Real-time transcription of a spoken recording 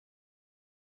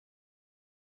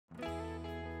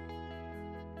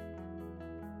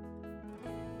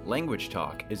Language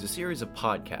Talk is a series of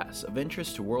podcasts of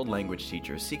interest to world language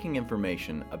teachers seeking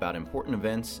information about important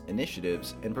events,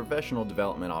 initiatives, and professional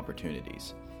development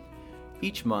opportunities.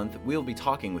 Each month, we will be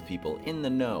talking with people in the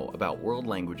know about world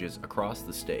languages across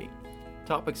the state.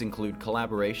 Topics include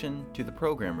collaboration to the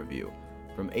program review,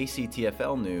 from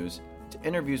ACTFL news to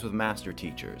interviews with master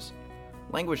teachers.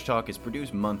 Language Talk is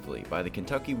produced monthly by the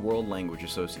Kentucky World Language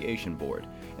Association Board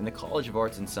and the College of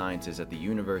Arts and Sciences at the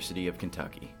University of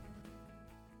Kentucky.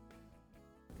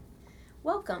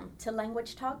 Welcome to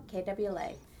Language Talk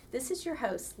KWLA. This is your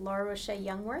host, Laura Roche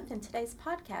Youngworth, and today's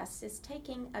podcast is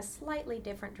taking a slightly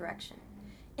different direction.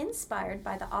 Inspired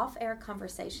by the off-air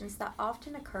conversations that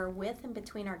often occur with and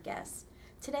between our guests,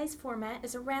 today's format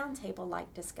is a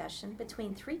roundtable-like discussion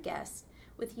between three guests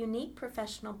with unique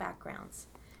professional backgrounds.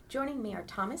 Joining me are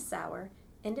Thomas Sauer,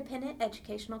 Independent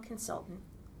Educational Consultant,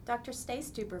 Dr. Stace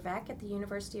Dubervac at the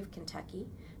University of Kentucky,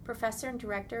 Professor and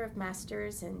Director of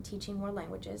Masters in Teaching World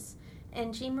Languages,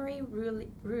 and Jean-Marie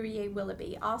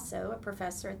Rouillet-Willoughby, also a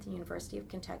professor at the University of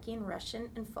Kentucky in Russian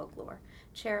and Folklore,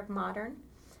 Chair of Modern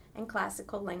and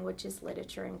Classical Languages,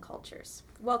 Literature, and Cultures.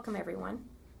 Welcome, everyone.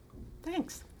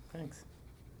 Thanks.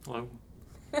 Hello.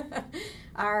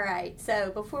 All right, so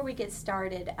before we get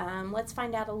started, let's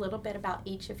find out a little bit about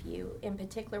each of you, in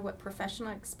particular what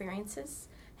professional experiences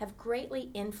have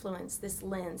greatly influenced this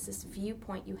lens, this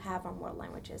viewpoint you have on world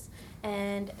languages.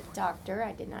 And Doctor,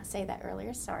 I did not say that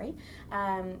earlier, sorry.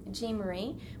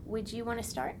 Jean-Marie, would you want to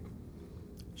start?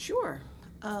 Sure.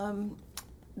 The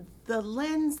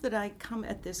lens that I come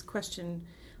at this question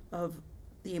of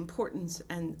the importance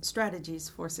and strategies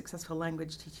for successful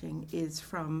language teaching is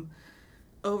from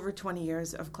over 20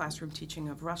 years of classroom teaching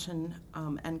of Russian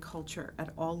and culture at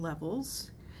all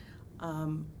levels.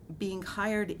 Being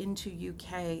hired into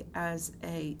UK as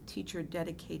a teacher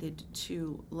dedicated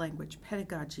to language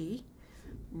pedagogy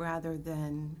rather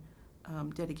than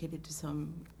dedicated to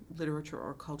some literature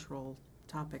or cultural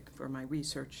topic for my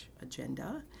research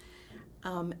agenda.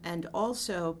 And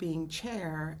also being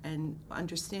chair and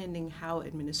understanding how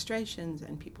administrations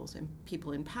and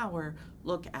people in power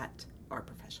look at our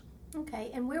profession.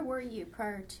 Okay, and where were you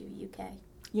prior to UK?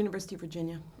 University of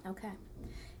Virginia. Okay.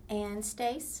 And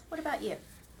Stace, what about you?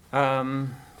 I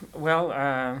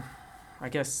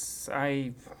guess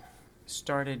I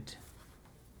started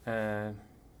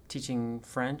teaching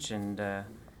French and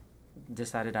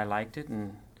decided I liked it,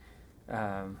 and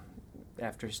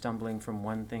after stumbling from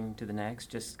one thing to the next,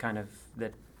 just kind of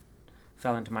that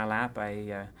fell into my lap,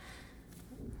 I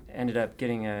ended up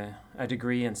getting a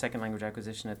degree in second language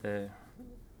acquisition at the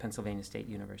Pennsylvania State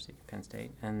University, Penn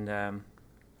State, and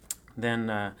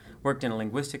then worked in a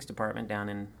linguistics department down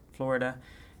in Florida,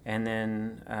 and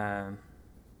then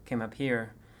came up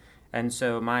here. And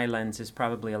so my lens is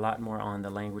probably a lot more on the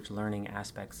language learning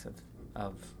aspects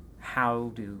of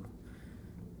how do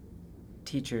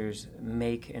teachers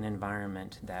make an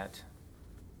environment that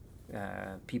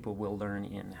people will learn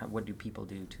in. What do people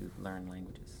do to learn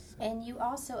languages? And you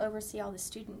also oversee all the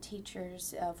student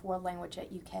teachers of world language at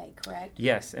UK, correct?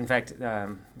 Yes. In fact,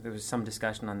 there was some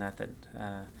discussion on that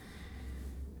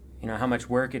how much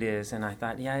work it is, and I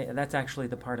thought, yeah, that's actually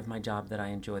the part of my job that I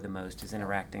enjoy the most, is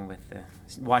interacting with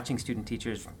watching student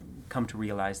teachers come to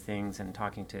realize things and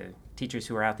talking to teachers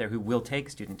who are out there who will take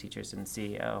student teachers and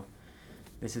see, oh,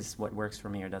 this is what works for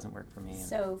me or doesn't work for me.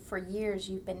 So for years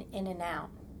you've been in and out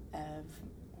of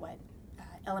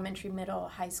elementary, middle,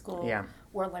 high school,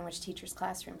 world language teachers'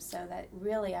 classrooms. So that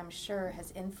really, I'm sure,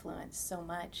 has influenced so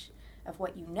much of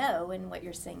what you know and what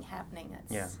you're seeing happening.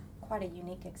 That's quite a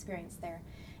unique experience there.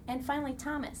 And finally,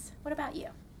 Thomas, what about you?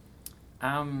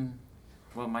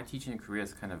 Well, my teaching career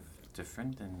is kind of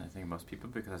different than I think most people,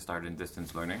 because I started in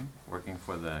distance learning, working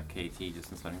for the KT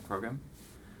distance learning program.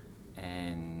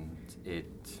 And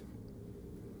it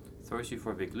throws you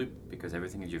for a big loop, because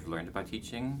everything that you've learned about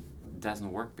teaching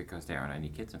doesn't work because there aren't any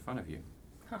kids in front of you.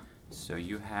 Huh. So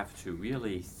you have to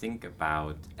really think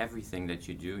about everything that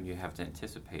you do, and you have to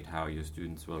anticipate how your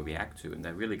students will react to. And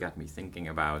that really got me thinking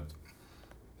about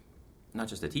not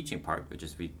just the teaching part, which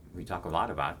is we talk a lot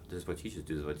about, this is what teachers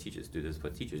do, this is what teachers do, this is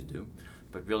what teachers do,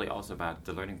 but really also about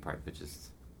the learning part, which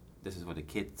is this is what the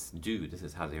kids do, this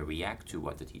is how they react to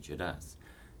what the teacher does.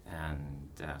 And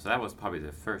so that was probably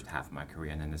the first half of my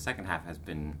career. And then the second half has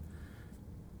been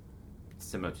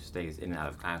similar to Stace, in and out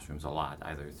of classrooms a lot,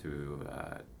 either through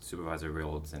supervisory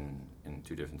roles in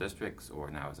two different districts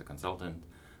or now as a consultant.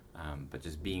 But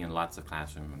just being in lots of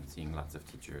classrooms and seeing lots of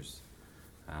teachers.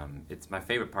 It's my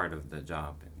favorite part of the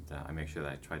job, and I make sure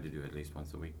that I try to do it at least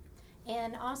once a week.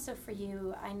 And also for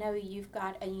you, I know you've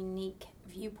got a unique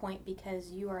viewpoint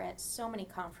because you are at so many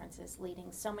conferences,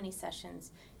 leading so many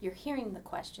sessions. You're hearing the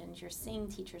questions. You're seeing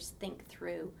teachers think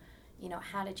through,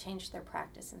 how to change their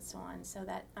practice and so on. So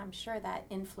that I'm sure that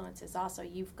influences also.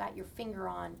 You've got your finger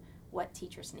on what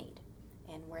teachers need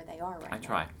and where they are right now. I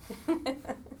try.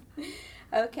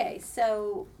 Okay,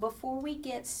 so before we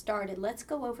get started, let's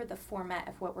go over the format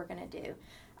of what we're going to do.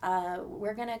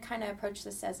 We're going to kind of approach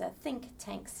this as a think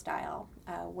tank style,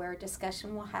 where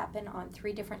discussion will happen on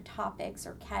 3 different topics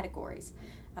or categories: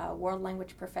 world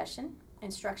language profession,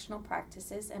 instructional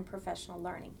practices, and professional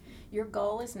learning. Your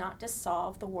goal is not to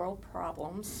solve the world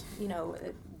problems,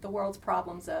 the world's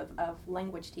problems of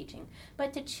language teaching,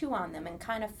 but to chew on them and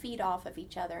kind of feed off of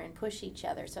each other and push each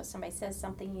other. So if somebody says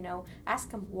something, ask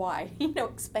them why,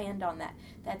 expand on that.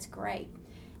 That's great.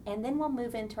 And then we'll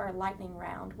move into our lightning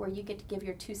round, where you get to give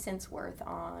your 2 cents worth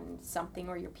on something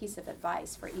or your piece of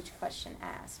advice for each question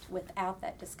asked without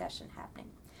that discussion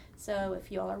happening. So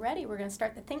if you all are ready, we're going to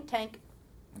start the think tank.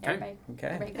 Okay.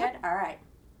 Everybody good? All right.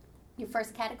 Your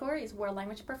first category is world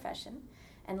language profession.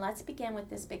 And let's begin with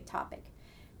this big topic.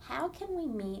 How can we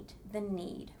meet the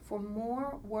need for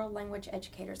more world language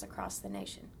educators across the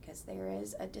nation? Because there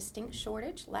is a distinct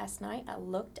shortage. Last night I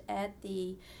looked at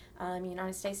the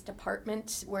United States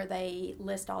Department where they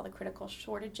list all the critical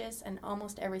shortages, and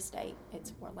almost every state,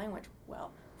 it's world language,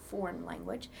 foreign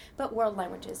language, but world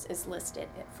languages is listed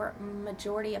for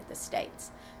majority of the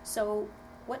states. So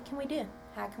what can we do?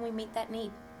 How can we meet that need?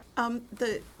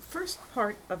 The first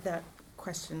part of that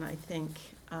question, I think,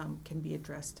 can be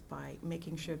addressed by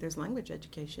making sure there's language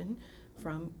education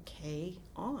from K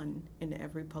on in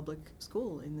every public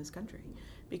school in this country.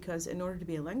 Because in order to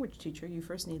be a language teacher, you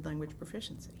first need language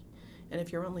proficiency. And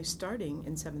if you're only starting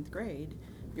in 7th grade,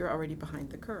 you're already behind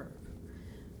the curve.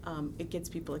 It gets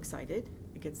people excited.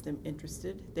 It gets them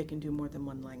interested. They can do more than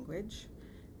one language.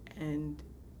 And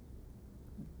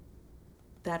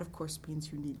that, of course,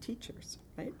 means you need teachers,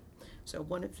 right? So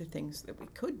one of the things that we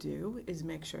could do is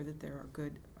make sure that there are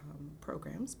good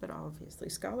programs, but obviously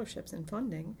scholarships and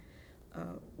funding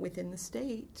within the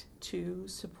state to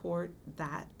support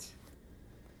that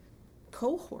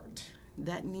cohort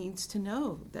that needs to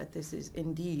know that this is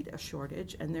indeed a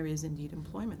shortage and there is indeed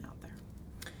employment out there.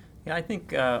 Yeah, I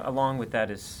think along with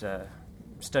that is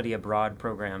study abroad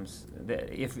programs.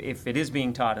 If it is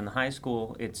being taught in the high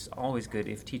school, it's always good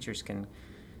if teachers can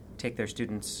take their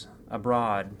students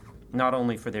abroad, not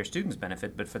only for their students'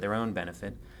 benefit, but for their own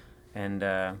benefit. And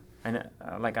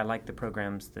I like the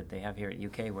programs that they have here at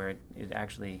UK, where it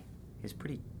actually is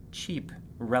pretty cheap,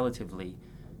 relatively,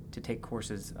 to take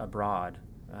courses abroad.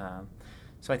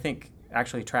 So I think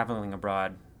actually traveling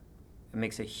abroad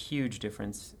makes a huge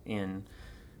difference in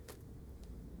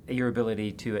your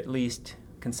ability to at least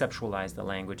conceptualize the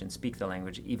language and speak the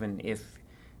language, even if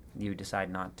you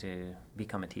decide not to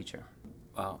become a teacher.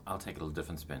 Well, I'll take a little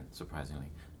different spin,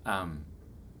 surprisingly.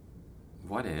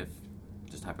 What if,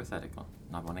 just hypothetical,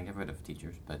 not wanting to get rid of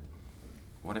teachers, but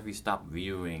what if we stop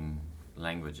viewing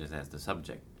languages as the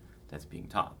subject that's being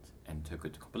taught and took a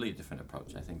completely different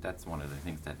approach? I think that's one of the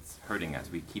things that's hurting us.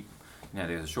 We keep,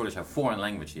 there's a shortage of foreign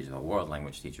language teachers or world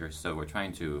language teachers, so we're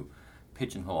trying to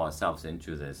pigeonhole ourselves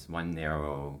into this one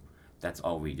narrow, that's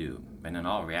all we do. And in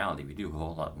all reality, we do a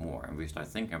whole lot more. And we start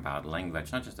thinking about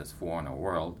language not just as foreign or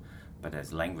world, but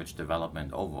as language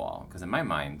development overall. Because in my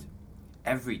mind,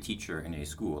 every teacher in a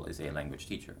school is a language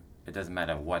teacher. It doesn't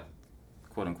matter what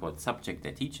quote-unquote subject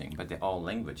they're teaching, but they're all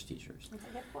language teachers. That's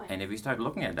a good point. And if we start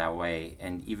looking at it that way,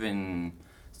 and even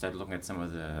start looking at some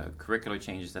of the curricular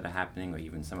changes that are happening, or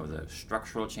even some of the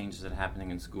structural changes that are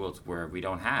happening in schools where we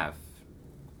don't have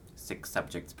 6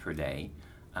 subjects per day,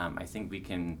 I think we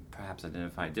can perhaps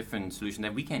identify a different solution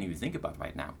that we can't even think about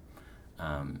right now.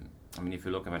 If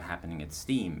you look at what's happening at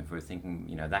STEAM, if we're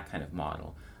thinking, that kind of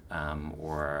model,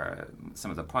 or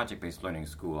some of the project-based learning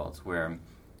schools where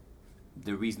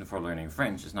the reason for learning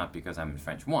French is not because I'm in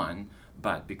French 1,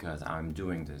 but because I'm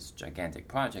doing this gigantic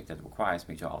project that requires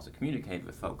me to also communicate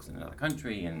with folks in another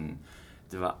country and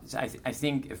develop. I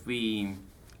think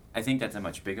that's a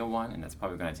much bigger one, and that's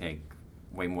probably going to take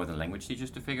way more than language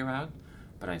teachers to figure out.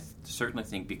 But I certainly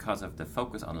think because of the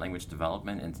focus on language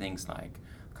development and things like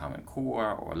Common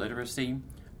Core or literacy,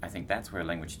 I think that's where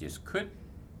language teachers could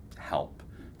help,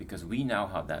 because we know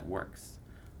how that works.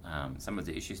 Some of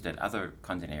the issues that other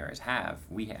content areas have,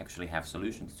 we actually have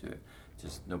solutions to it.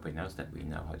 Just nobody knows that we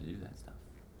know how to do that stuff.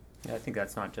 Yeah, I think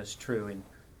that's not just true in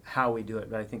how we do it,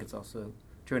 but I think it's also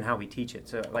true in how we teach it.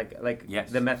 So like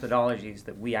yes. The methodologies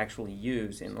that we actually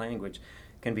use in language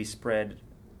can be spread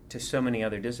to so many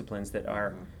other disciplines that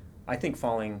are, I think,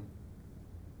 falling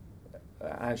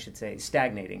I should say,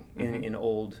 stagnating in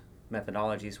old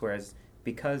methodologies, whereas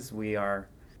because we are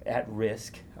at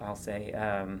risk, I'll say,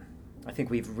 I think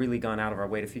we've really gone out of our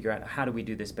way to figure out how do we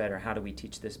do this better, how do we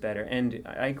teach this better. And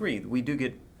I agree, we do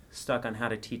get stuck on how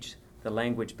to teach the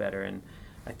language better, and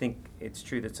I think it's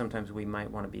true that sometimes we might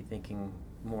want to be thinking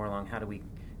more along how do we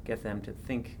get them to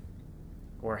think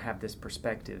or have this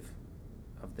perspective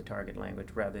of the target language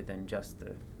rather than just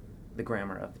the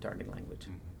grammar of the target language.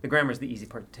 The grammar is the easy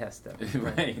part to test, though.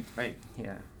 Right.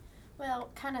 Yeah. Well,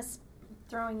 kind of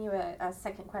throwing you a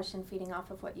second question feeding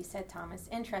off of what you said, Thomas.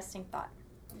 Interesting thought.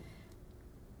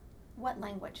 What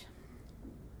language?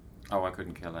 Oh, I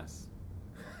couldn't care less.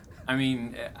 I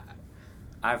mean,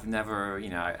 I've never,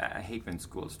 I hate when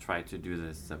schools try to do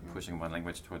this, pushing one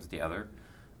language towards the other.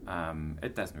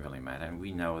 It doesn't really matter. And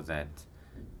we know that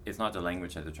it's not the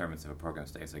language that determines if a program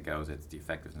stays or goes, it's the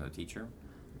effectiveness of the teacher.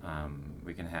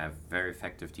 We can have very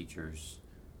effective teachers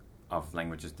of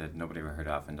languages that nobody ever heard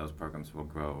of, and those programs will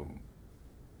grow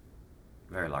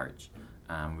very large.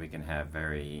 We can have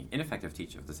very ineffective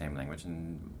teachers of the same language,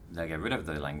 and they'll get rid of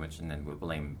the language, and then we'll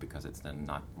blame because it's the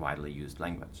not widely used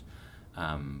language.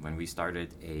 When we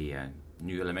started a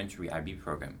new elementary IB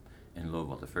program in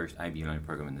Louisville, the first IB learning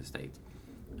program in the state,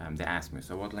 they asked me,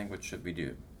 so what language should we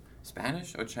do?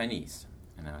 Spanish or Chinese?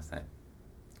 And I was like,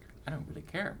 I don't really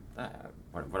care.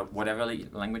 Whatever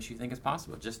language you think is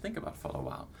possible, just think about it for a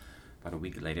while. About a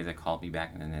week later, they called me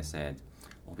back and then they said,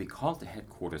 well, we called the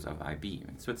headquarters of IB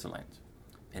in Switzerland,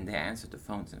 and they answered the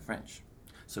phones in French.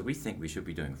 So we think we should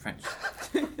be doing French.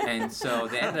 And so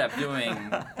they ended up doing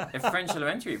a French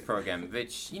elementary program,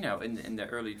 which, in the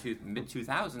early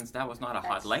mid-2000s, that was not a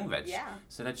hot language. Yeah.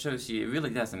 So that shows you it really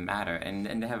doesn't matter.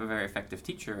 And they have a very effective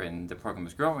teacher, and the program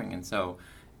is growing. And so,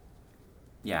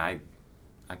 yeah,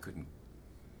 I couldn't,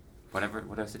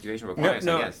 whatever situation requires,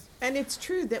 I guess. And it's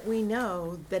true that we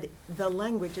know that the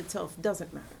language itself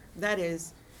doesn't matter. That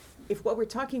is, if what we're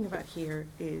talking about here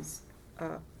is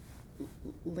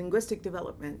linguistic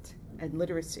development and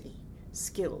literacy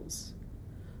skills,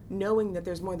 knowing that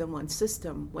there's more than one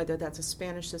system, whether that's a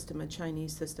Spanish system, a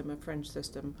Chinese system, a French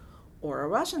system, or a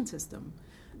Russian system,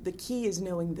 the key is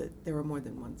knowing that there are more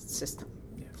than one system.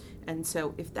 Yeah. And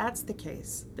so if that's the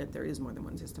case, that there is more than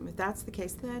one system, if that's the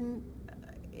case, then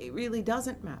it really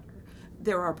doesn't matter.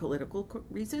 There are political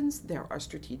reasons, there are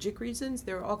strategic reasons,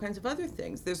 there are all kinds of other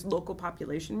things. There's local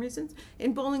population reasons.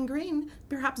 In Bowling Green,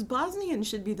 perhaps Bosnian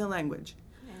should be the language.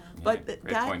 Yeah. But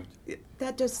Great point.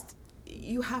 that just,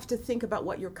 you have to think about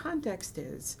what your context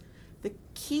is. The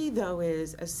key, though,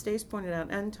 is, as Stace pointed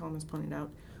out and Thomas pointed out,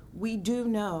 we do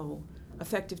know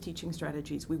effective teaching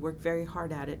strategies. We work very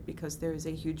hard at it because there is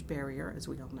a huge barrier, as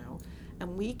we all know.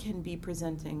 And we can be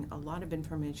presenting a lot of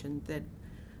information that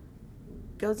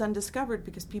goes undiscovered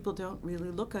because people don't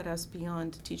really look at us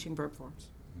beyond teaching verb forms.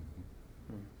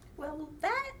 Well,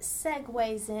 that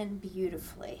segues in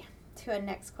beautifully to a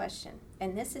next question.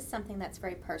 And this is something that's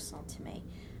very personal to me.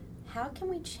 How can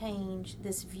we change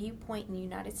this viewpoint in the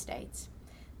United States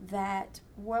that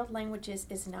world languages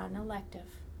is not an elective,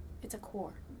 it's a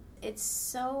core? It's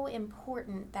so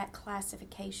important, that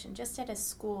classification, just at a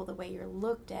school, the way you're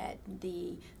looked at,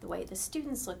 the way the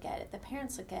students look at it, the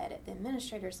parents look at it, the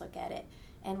administrators look at it,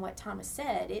 and what Thomas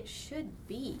said, it should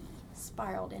be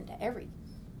spiraled into every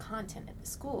content at the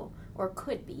school, or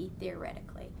could be,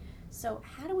 theoretically. So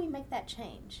how do we make that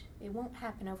change? It won't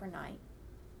happen overnight.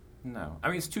 No. I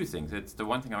mean, it's two things. It's the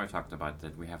one thing I already talked about,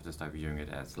 that we have to start viewing it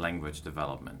as language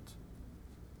development.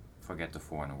 Forget the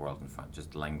foreign world in front,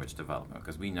 just language development.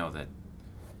 Because we know that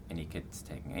any kid's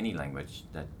taking any language,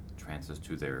 that transfers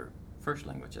to their first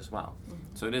language as well. Mm-hmm.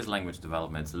 So it is language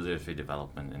development, it's literacy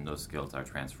development, and those skills are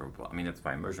transferable. I mean, that's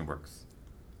why immersion works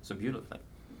so beautifully.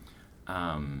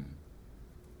 And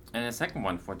the second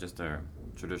one for just a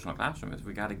traditional classroom is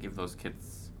we got to give those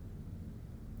kids,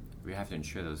 we have to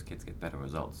ensure those kids get better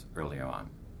results earlier on.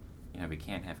 We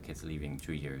can't have kids leaving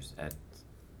 2 years at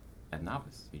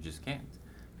novice. You just can't.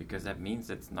 Because that means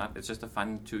it's just a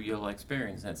fun 2-year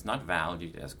experience, and it's not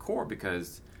valued as core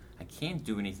because I can't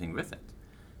do anything with it.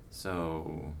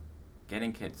 So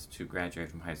getting kids to graduate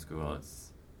from high school,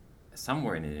 it's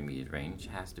somewhere in the intermediate range,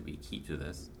 has to be key to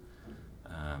this,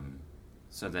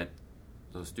 so that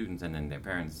those students and then their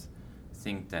parents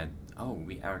think that, oh,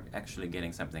 we are actually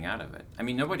getting something out of it. I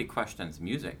mean, nobody questions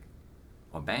music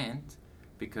or band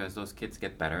because those kids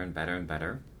get better and better and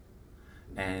better,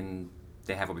 and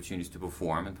they have opportunities to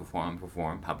perform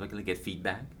publicly, get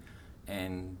feedback,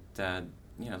 and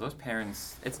those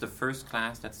parents, it's the first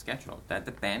class that's scheduled. That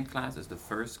the band class is the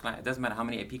first class. It doesn't matter how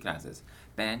many AP classes.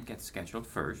 Band gets scheduled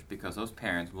first because those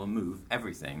parents will move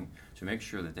everything to make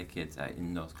sure that their kids are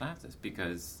in those classes,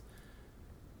 because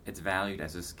it's valued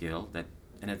as a skill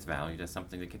and it's valued as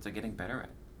something that kids are getting better at.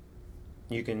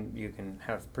 You can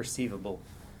have perceivable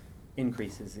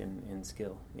increases in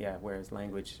skill, whereas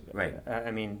language, right.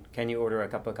 I mean, can you order a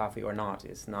cup of coffee or not?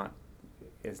 It's not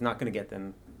going to get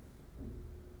them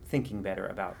thinking better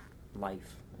about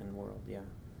life and world,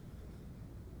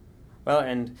 Well,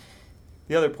 and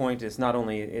the other point is not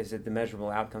only is it the measurable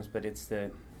outcomes, but it's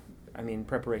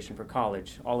preparation for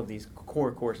college. All of these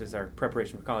core courses are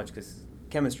preparation for college, because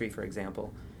chemistry, for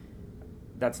example,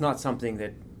 that's not something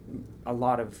that a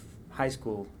lot of high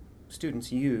school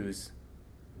students use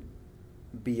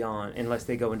beyond, unless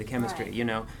they go into chemistry,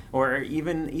 right. Or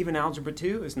even Algebra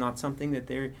 2 is not something that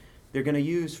they're going to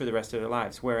use for the rest of their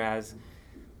lives. Whereas,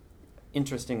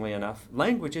 interestingly enough,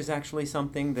 language is actually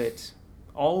something that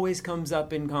always comes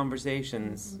up in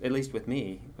conversations, at least with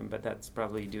me, but that's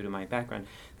probably due to my background.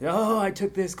 Oh, I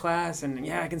took this class, and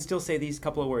I can still say these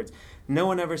couple of words. No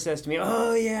one ever says to me,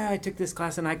 oh, yeah, I took this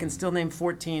class, and I can still name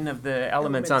 14 of the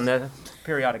elements on the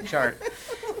periodic chart.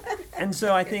 And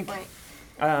so I think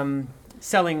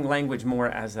selling language more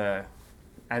as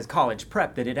college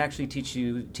prep, that it actually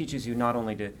teaches you not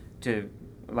only to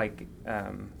like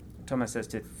Thomas says,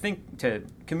 to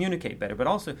communicate better, but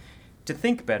also to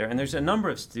think better. And there's a number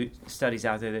of studies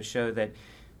out there that show that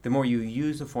the more you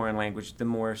use a foreign language, the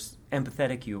more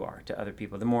empathetic you are to other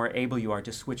people, the more able you are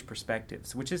to switch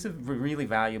perspectives, which is a really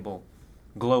valuable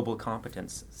global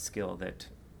competence skill that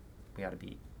we ought to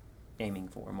be aiming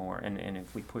for more. And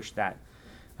if we push that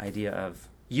idea of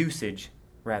usage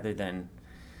rather than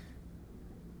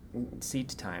seat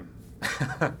time,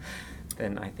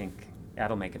 then I think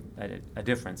that'll make a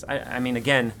difference. I mean,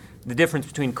 again, the difference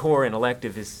between core and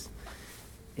elective is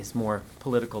more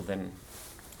political than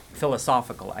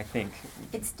philosophical, I think.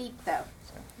 It's deep, though.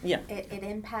 So, yeah. It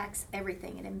impacts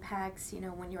everything. It impacts,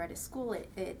 when you're at a school,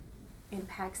 it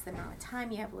impacts the amount of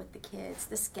time you have with the kids,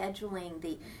 the scheduling,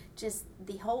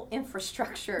 the whole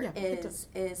infrastructure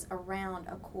is around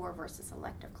a core versus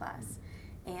elective class.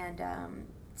 And,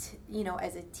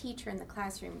 as a teacher in the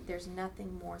classroom, there's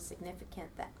nothing more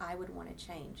significant that I would want to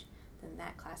change than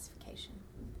that classification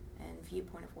and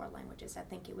viewpoint of world languages. I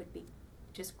think it would be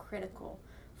just critical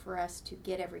for us to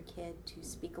get every kid to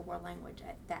speak a world language.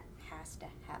 That has to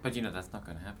happen. But that's not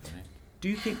going to happen, right? Do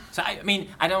you think... So,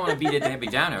 I don't want to be the Debbie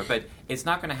Downer, but it's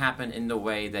not going to happen in the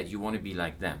way that you want to be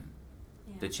like them.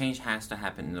 Yeah. The change has to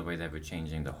happen in the way that we're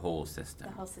changing the whole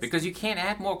system. Because you can't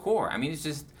add more core. It's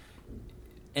just...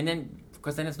 And then...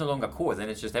 Because then it's no longer core, then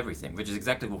it's just everything, which is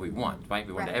exactly what we want, right?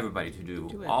 We want everybody to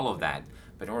do all of that.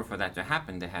 But in order for that to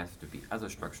happen, there has to be other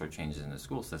structural changes in the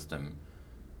school system.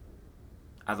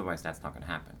 Otherwise, that's not going to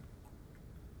happen.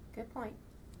 Good point.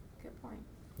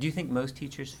 Do you think most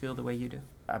teachers feel the way you do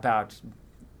about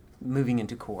moving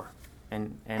into core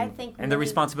and the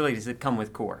responsibilities that come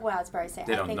with core? Well, I was about to say,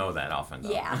 they don't know that often,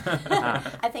 though. Yeah.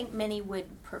 I think many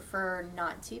would prefer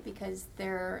not to because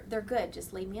they're good.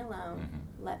 Just leave me alone.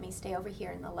 Mm-hmm. Let me stay over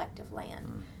here in the elective land.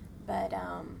 Mm-hmm. But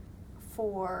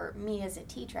for me as a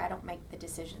teacher, I don't make the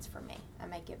decisions for me. I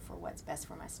make it for what's best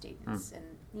for my students.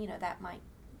 And, that might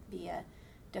be a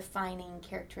defining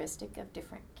characteristic of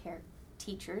different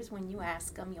teachers. When you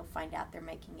ask them, you'll find out they're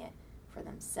making it for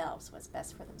themselves, what's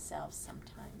best for themselves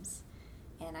sometimes.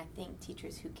 And I think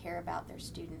teachers who care about their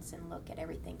students and look at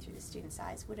everything through the student's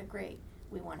eyes would agree.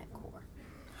 We want it core.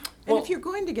 And if you're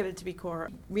going to get it to be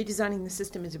core, redesigning the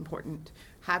system is important.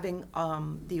 Having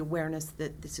the awareness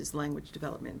that this is language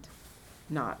development,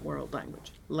 not world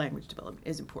language. Language development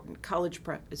is important. College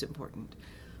prep is important.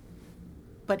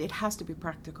 But it has to be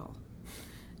practical.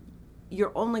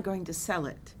 You're only going to sell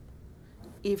it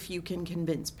if you can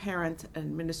convince parents,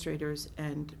 administrators,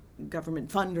 and government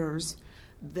funders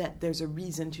that there's a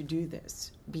reason to do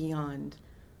this beyond,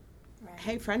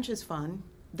 hey, French is fun.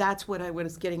 That's what I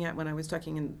was getting at when I was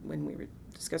talking when we were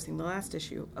discussing the last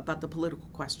issue about the political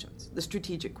questions, the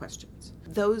strategic questions.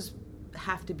 Those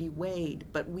have to be weighed,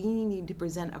 but we need to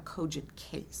present a cogent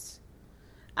case.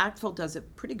 ACTFL does a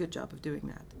pretty good job of doing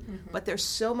that. Mm-hmm. But there's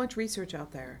so much research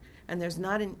out there, and there's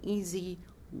not an easy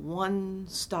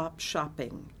one-stop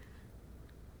shopping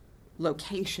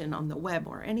location on the web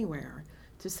or anywhere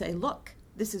to say, look,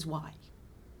 this is why.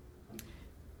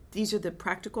 These are the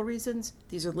practical reasons,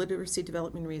 these are literacy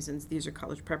development reasons, these are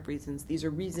college prep reasons, these are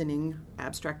reasoning,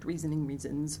 abstract reasoning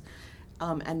reasons,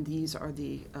 and these are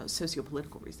the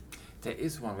socio-political reasons. There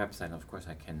is one website, of course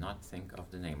I cannot think of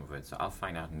the name of it, so I'll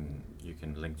find out and you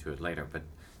can link to it later, but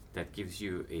that gives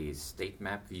you a state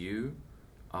map view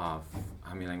of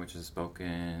how many languages are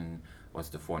spoken, what's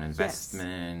the foreign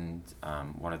investment,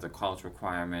 what are the college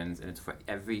requirements, and it's for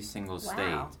every single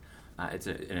state.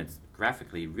 It's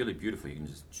graphically really beautiful. You can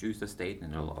just choose the state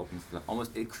and it'll open,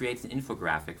 it creates an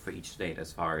infographic for each state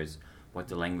as far as what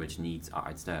the language needs are.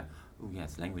 It's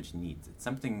language needs. It's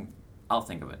something, I'll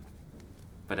think of it.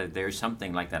 But there's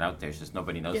something like that out there. It's just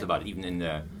nobody knows about it, even in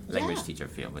the language teacher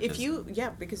field.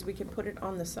 Because we can put it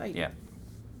on the site. Yeah.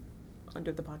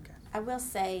 Under the podcast. I will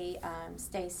say,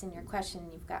 Stace, in your question,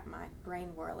 you've got my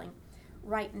brain whirling.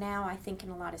 Right now, I think in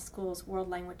a lot of schools, world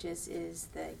languages is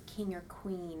the king or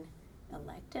queen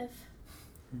elective.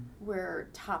 We're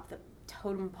top the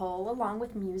totem pole along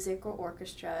with music or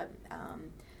orchestra.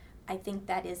 I think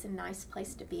that is a nice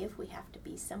place to be if we have to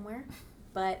be somewhere.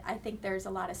 But I think there's a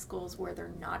lot of schools where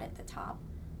they're not at the top.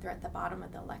 They're at the bottom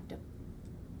of the elective,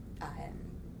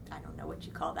 I don't know what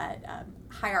you call that,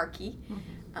 hierarchy.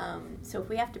 So if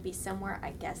we have to be somewhere,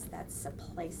 I guess that's a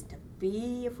place to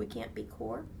be if we can't be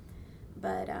core.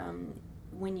 But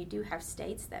when you do have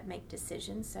states that make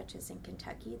decisions, such as in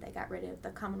Kentucky, they got rid of the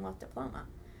Commonwealth Diploma,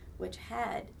 which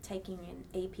had taking an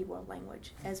AP World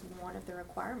Language as one of the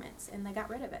requirements, and they got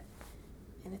rid of it.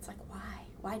 And it's like, why?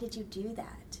 Why did you do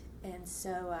that? And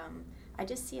so I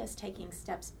just see us taking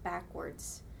steps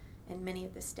backwards in many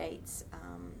of the states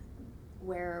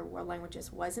where world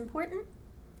languages was important.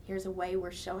 Here's a way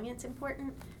we're showing it's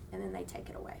important, and then they take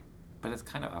it away. But it's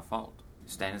kind of our fault.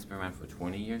 Standards have been around for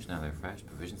 20 years, now they're fresh.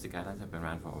 Proficiency guidelines have been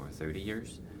around for over 30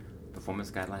 years. Performance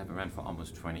guidelines have been around for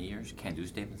almost 20 years. Can-do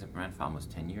statements have been around for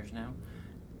almost 10 years now.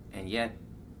 And yet,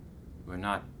 we're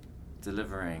not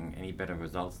delivering any better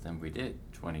results than we did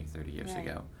 20, 30 years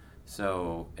ago.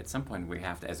 So at some point we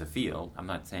have to, as a field, I'm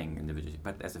not saying individually,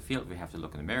 but as a field we have to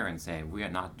look in the mirror and say we are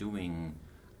not doing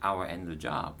our end of the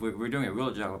job. We're doing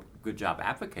a good job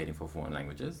advocating for foreign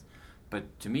languages,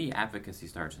 but to me advocacy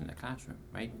starts in the classroom,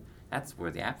 right? That's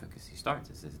where the advocacy starts,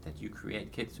 is that you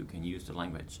create kids who can use the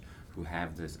language, who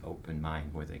have this open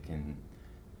mind where they can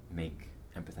make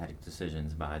empathetic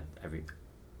decisions about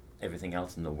everything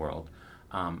else in the world.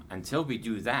 Until we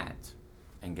do that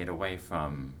and get away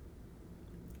from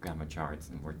grammar charts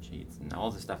and worksheets and all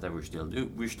the stuff that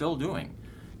we're still doing.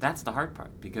 That's the hard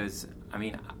part, because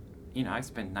I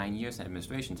spent 9 years in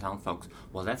administration telling folks,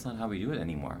 well, that's not how we do it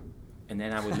anymore. And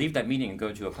then I would leave that meeting and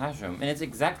go to a classroom, and it's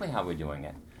exactly how we're doing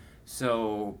it.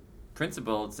 So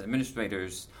principals,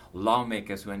 administrators,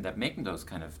 lawmakers who end up making those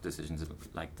kind of decisions,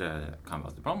 like the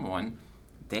Commonwealth Diploma one,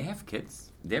 they have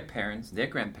kids, their parents, their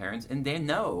grandparents, and they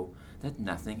know that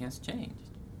nothing has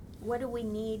changed. What do we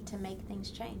need to make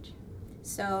things change?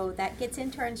 So that gets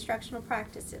into our instructional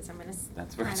practices.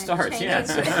 That's where it starts, yes.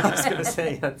 I was going to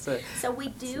say, that's it. So we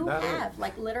do have,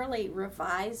 literally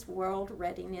revised world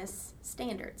readiness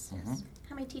standards. Mm-hmm.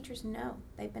 How many teachers know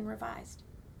they've been revised?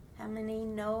 How many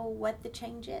know what the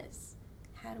change is?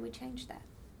 How do we change that?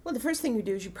 Well, the first thing you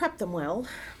do is you prep them well.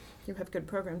 You have good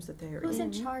programs that they are Who's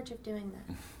in charge of doing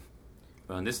that?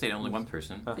 Well, in this state, only one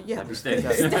person. Yeah. State.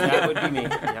 That would be me,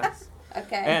 yes.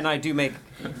 Okay. And I do make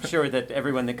sure that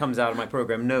everyone that comes out of my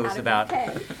program knows about.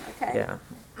 Okay. Yeah.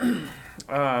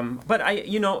 But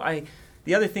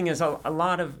the other thing is a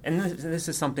lot of, and this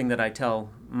is something that I tell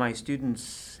my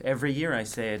students every year. I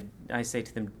say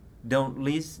to them, don't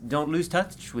lose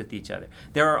touch with each other.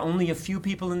 There are only a few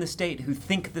people in the state who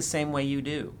think the same way you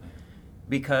do,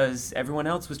 because everyone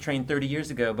else was trained 30 years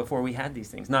ago before we had these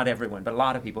things. Not everyone, but a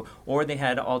lot of people. Or they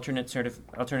had alternative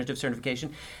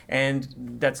certification, and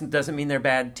that doesn't mean they're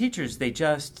bad teachers. They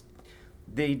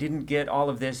didn't get all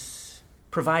of this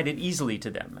provided easily to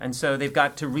them. And so they've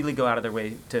got to really go out of their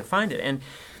way to find it. And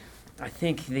I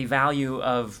think the value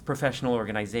of professional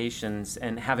organizations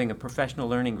and having a professional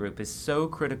learning group is so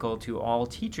critical to all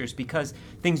teachers, because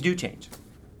things do change.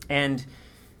 And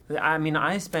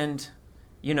I spend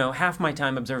half my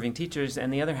time observing teachers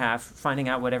and the other half finding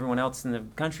out what everyone else in the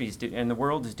country and the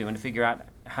world is doing to figure out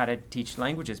how to teach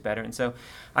languages better. And so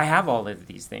I have all of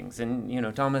these things.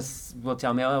 And, Thomas will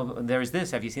tell me, oh, there's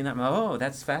this. Have you seen that? Oh,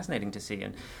 that's fascinating to see.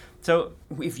 And so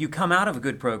if you come out of a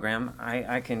good program,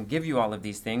 I can give you all of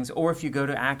these things. Or if you go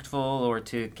to ACTFL or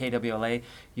to KWLA,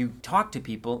 you talk to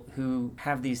people who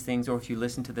have these things, or if you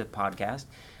listen to the podcast.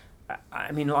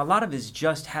 A lot of it is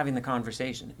just having the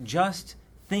conversation, just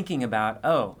thinking about,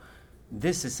 oh,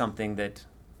 this is something that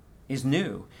is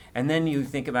new. And then you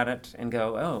think about it and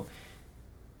go, oh,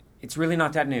 it's really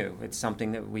not that new. It's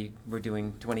something that we were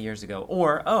doing 20 years ago.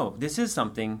 Or, oh, this is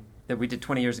something that we did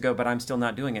 20 years ago, but I'm still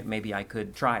not doing it. Maybe I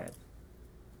could try it.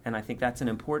 And I think that's an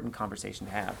important conversation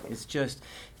to have. It's just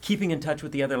keeping in touch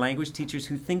with the other language teachers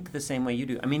who think the same way you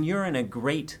do. You're in a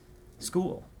great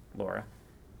school, Laura.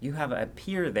 You have a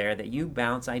peer there that you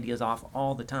bounce ideas off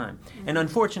all the time. Mm-hmm. And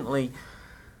unfortunately,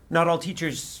 not all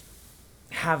teachers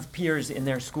have peers in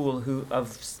their school who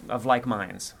of like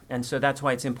minds. And so that's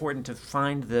why it's important to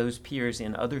find those peers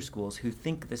in other schools who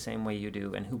think the same way you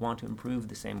do and who want to improve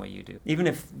the same way you do. Even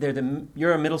if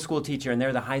you're a middle school teacher and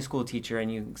they're the high school teacher,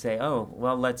 and you say, oh,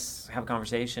 well, let's have a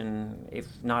conversation, if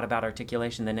not about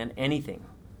articulation, then in anything,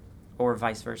 or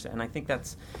vice versa. And I think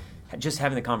that's just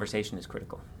having the conversation is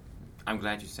critical. I'm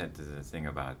glad you said the thing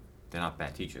about they're not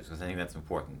bad teachers, because I think that's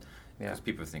important. Because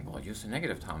people think, well, you're so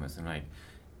negative, Thomas. And like,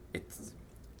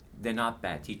 they're not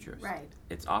bad teachers. Right.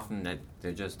 It's often that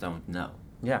they just don't know.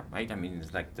 Yeah. Right? I mean,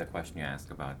 it's like the question you ask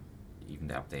about even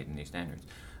the update in these standards.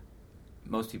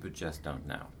 Most people just don't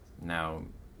know. Now,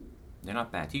 they're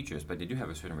not bad teachers, but they do have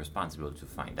a certain responsibility to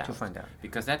find out.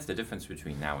 Because that's the difference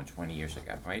between now and 20 years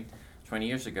ago, right? 20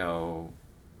 years ago,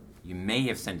 you may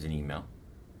have sent an email,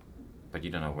 but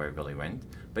you don't know where it really went.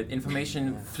 But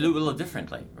information flew a little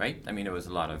differently, right? I mean, there was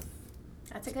a lot of...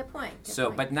 That's a good point.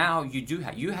 But now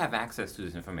you have access to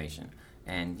this information,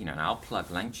 and and I'll plug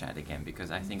LangChat again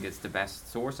because I think it's the best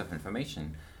source of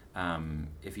information.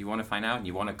 If you want to find out and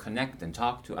you want to connect and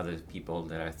talk to other people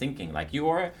that are thinking like you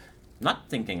or not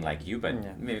thinking like you,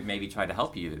 but maybe try to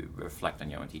help you reflect on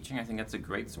your own teaching, I think that's a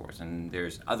great source. And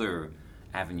there's other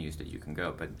avenues that you can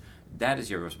go, but that is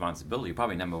your responsibility,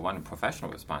 probably number one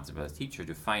professional responsibility as a teacher,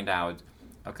 to find out,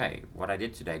 okay, what I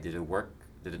did today, did it work?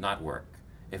 Did it not work?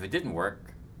 If it didn't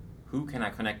work, who can I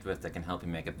connect with that can help me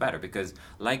make it better? Because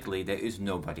likely there is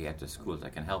nobody at the school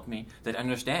that can help me that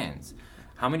understands.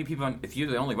 How many people, if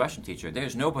you're the only Russian teacher,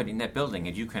 there's nobody in that building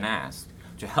that you can ask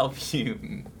to help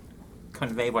you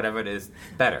convey whatever it is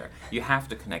better. You have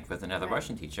to connect with another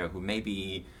Russian teacher who may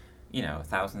be,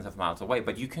 thousands of miles away,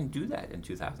 but you can do that in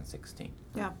 2016.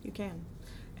 Yeah, you can.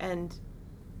 And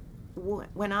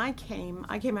when I came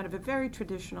out of a very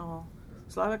traditional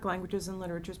Slavic languages and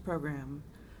literatures program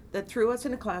that threw us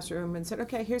in a classroom and said,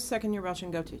 okay, here's second-year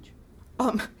Russian, go teach.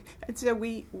 And so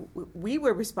we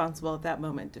were responsible at that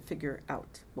moment to figure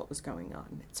out what was going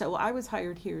on. So I was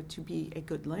hired here to be a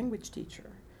good language teacher.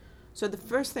 So the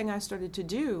first thing I started to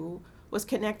do was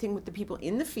connecting with the people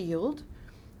in the field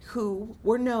who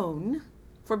were known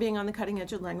for being on the cutting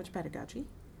edge of language pedagogy.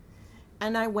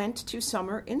 And I went to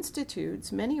summer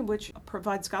institutes, many of which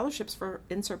provide scholarships for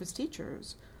in-service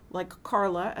teachers, like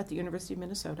Carla at the University of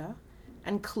Minnesota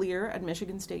and Clear at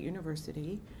Michigan State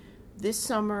University. This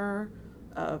summer,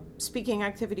 speaking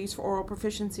activities for oral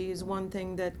proficiency is one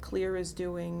thing that Clear is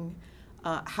doing.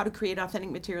 How to create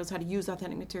authentic materials, how to use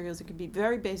authentic materials. It can be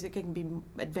very basic, it can be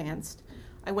advanced.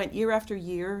 I went year after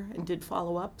year and did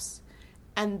follow-ups.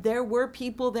 And there were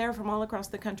people there from all across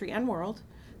the country and world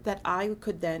that I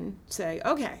could then say,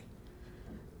 okay,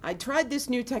 I tried this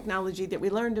new technology that we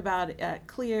learned about at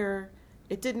Clear.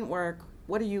 It didn't work.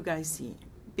 What are you guys seeing?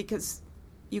 Because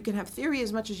you can have theory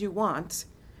as much as you want,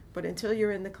 but until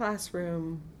you're in the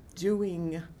classroom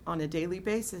doing on a daily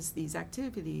basis these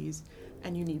activities,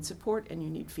 and you need support and you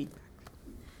need feedback.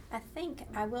 I think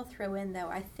I will throw in, though,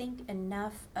 I think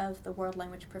enough of the world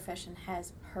language profession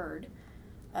has heard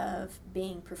of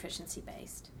being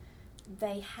proficiency-based.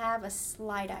 They have a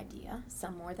slight idea,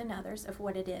 some more than others, of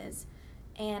what it is.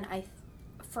 And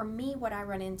for me, what I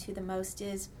run into the most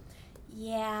is,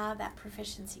 that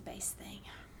proficiency-based thing.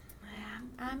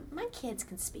 My kids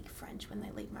can speak French when they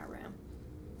leave my room.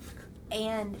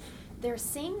 And they're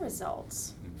seeing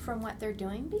results from what they're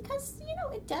doing because,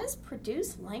 it does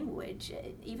produce language.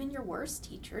 Even your worst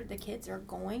teacher, the kids are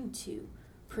going to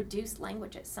produce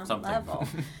language at some level.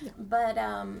 But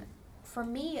for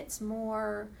me, it's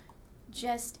more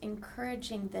just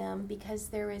encouraging them because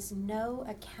there is no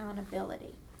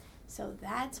accountability. So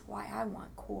that's why I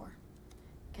want core,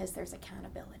 because there's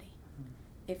accountability.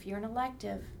 If you're an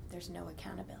elective, there's no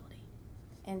accountability.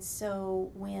 And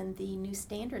so when the new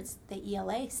standards, the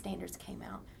ELA standards came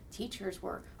out, teachers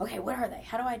were, okay, what are they?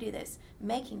 How do I do this?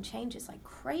 Making changes like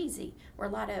crazy, where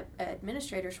a lot of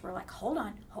administrators were like, hold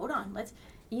on, let's,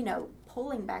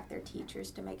 pulling back their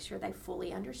teachers to make sure they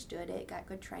fully understood it, got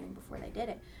good training before they did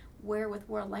it. Where with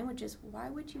world languages, why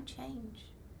would you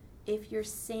change if you're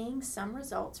seeing some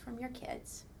results from your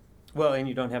kids? Well, and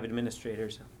you don't have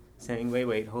administrators saying,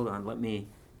 wait, hold on, let me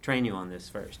train you on this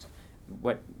first.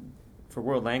 For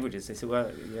world languages, they say,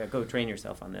 go train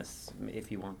yourself on this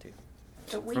if you want to.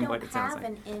 But we don't have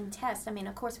an end test. I mean,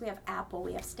 of course, we have Apple,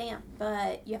 we have Stamp,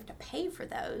 but you have to pay for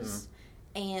those.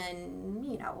 And,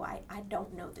 I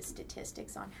don't know the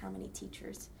statistics on how many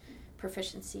teachers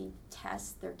proficiency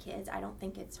test their kids. I don't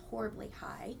think it's horribly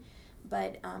high,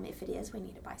 but if it is, we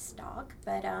need to buy stock.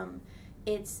 But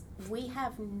we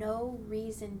have no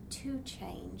reason to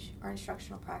change our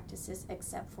instructional practices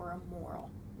except for a moral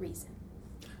reason.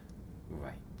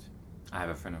 Right. I have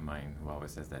a friend of mine who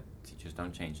always says that teachers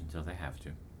don't change until they have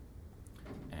to.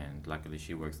 And luckily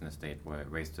she works in a state where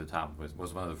Race to the Top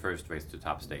was one of the first Race to the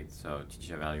Top states. So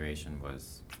teacher evaluation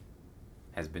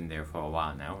has been there for a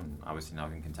while now, and obviously now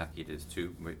in Kentucky it is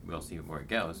too. We'll see where it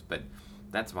goes. But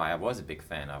that's why I was a big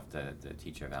fan of the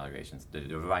teacher evaluations, the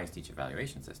revised teacher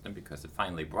evaluation system, because it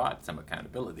finally brought some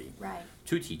accountability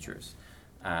to teachers.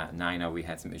 Now I know we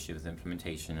had some issues with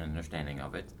implementation and understanding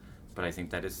of it, but I think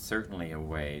that is certainly a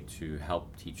way to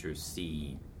help teachers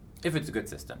see if it's a good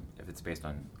system. If it's based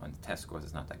on test scores,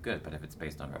 it's not that good, but if it's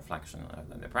based on reflection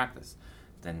and their practice,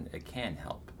 then it can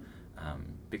help.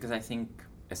 Because I think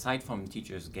aside from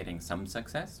teachers getting some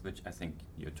success, which I think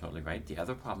you're totally right, the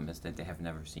other problem is that they have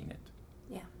never seen it.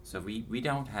 Yeah. So we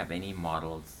don't have any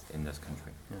models in this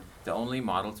country. Yeah. The only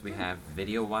models we have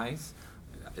video-wise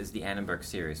is the Annenberg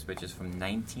series, which is from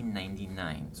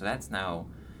 1999. So that's now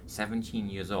 17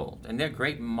 years old. And they're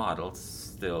great models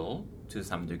still, to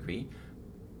some degree,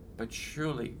 but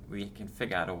surely we can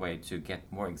figure out a way to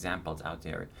get more examples out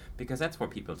there, because that's what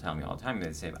people tell me all the time.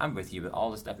 They say, I'm with you with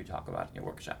all the stuff you talk about in your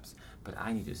workshops, but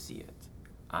I need to see it.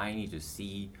 I need to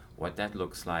see what that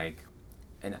looks like.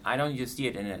 And I don't just see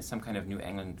it in some kind of New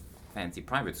England fancy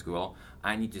private school.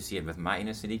 I need to see it with my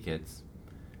inner city kids,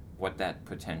 what that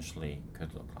potentially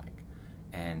could look like.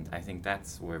 And I think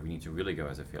that's where we need to really go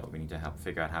as a field. We need to help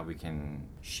figure out how we can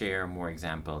share more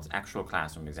examples, actual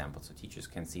classroom examples, so teachers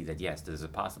can see that, yes, this is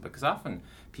possible. Because often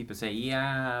people say,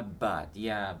 yeah, but,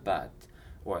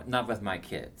 or not with my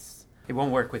kids. It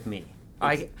won't work with me.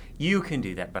 You can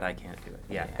do that, but I can't do it.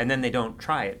 Yeah. And then they don't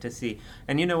try it to see.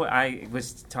 And I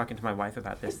was talking to my wife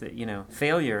about this, that,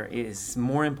 failure is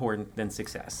more important than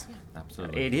success. Yeah.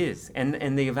 Absolutely. It is.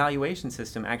 And the evaluation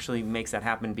system actually makes that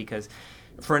happen, because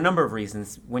for a number of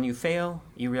reasons, when you fail,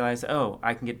 you realize,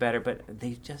 I can get better. But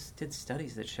they just did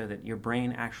studies that show that your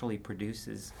brain actually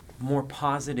produces more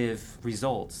positive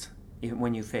results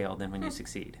when you fail than when you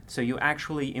succeed. So you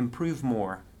actually improve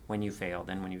more when you fail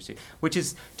than when you succeed, which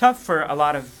is tough for a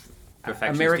lot of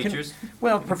perfectionist teachers.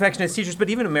 Well, perfectionist teachers, but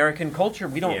even American culture,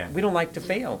 we don't like to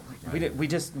fail. Right.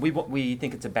 We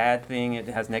think it's a bad thing. It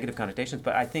has negative connotations.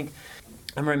 But I think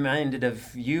I'm reminded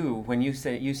of you when you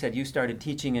said you started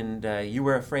teaching and you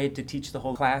were afraid to teach the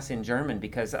whole class in German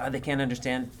because they can't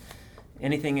understand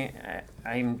anything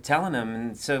I'm telling them.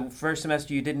 And so first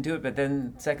semester you didn't do it, but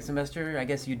then second semester I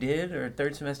guess you did, or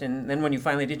third semester, and then when you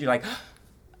finally did, you're like,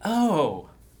 oh,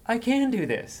 I can do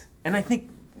this. And I think,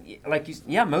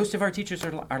 most of our teachers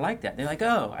are like that. They're like,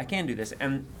 oh, I can do this.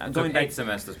 And going back 8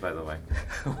 semesters, by the way.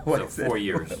 So 4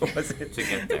 years to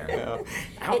get there.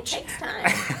 Ouch. It takes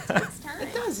time.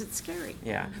 It does. It's scary.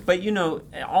 Yeah. But,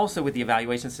 also with the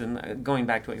evaluation system, going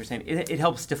back to what you were saying, it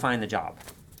helps define the job.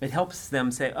 It helps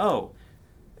them say, oh,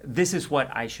 this is what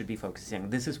I should be focusing on.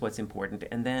 This is what's important.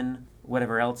 And then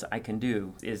whatever else I can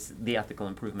do is the ethical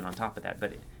improvement on top of that.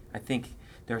 But I think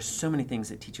there are so many things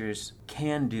that teachers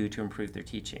can do to improve their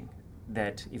teaching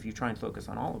that if you try and focus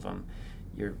on all of them,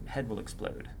 your head will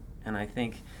explode. And I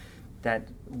think that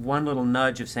one little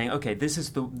nudge of saying, okay, these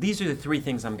are the 3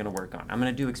 things I'm going to work on. I'm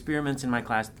going to do experiments in my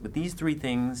class with these 3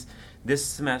 things this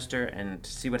semester and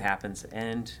see what happens.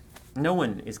 And no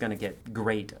one is going to get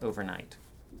great overnight.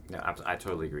 No, I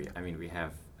totally agree. I mean, we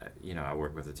have, I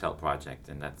work with the TEL project,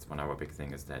 and that's one of our big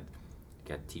things is that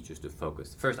get teachers to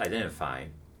focus. First, identify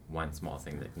one small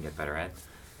thing they can get better at,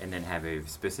 and then have a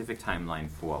specific timeline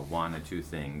for 1 or 2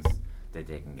 things that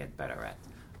they can get better at.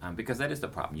 Because that is the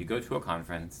problem. You go to a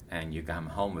conference and you come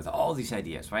home with all these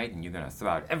ideas, right? And you're going to throw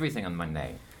out everything on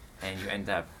Monday, and you end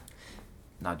up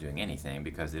not doing anything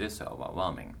because it is so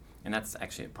overwhelming. And that's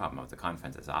actually a problem of the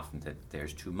conference, is often that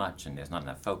there's too much and there's not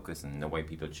enough focus, and the way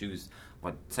people choose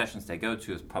what sessions they go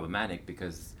to is problematic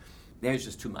because there's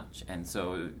just too much. And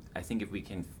so I think if we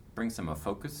can bring some more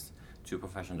focus to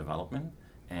professional development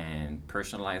and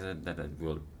personalize it, that it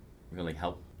will really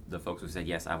help the folks who say,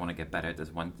 yes, I want to get better at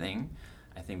this one thing,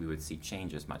 I think we would see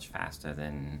changes much faster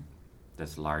than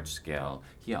this large scale,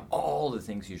 here are all the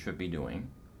things you should be doing.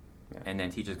 Yeah. And then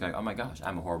teachers go, oh my gosh,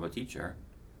 I'm a horrible teacher.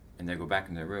 And they go back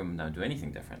in their room and don't do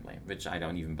anything differently, which I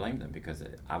don't even blame them, because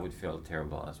I would feel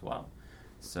terrible as well.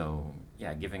 So,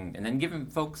 giving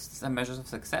folks some measures of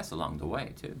success along the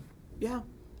way, too. Yeah.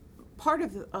 Part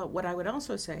of what I would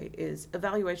also say is,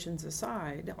 evaluations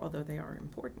aside, although they are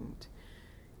important,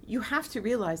 you have to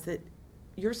realize that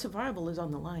your survival is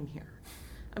on the line here.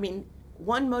 I mean,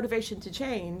 one motivation to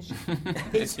change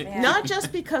is not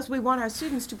just because we want our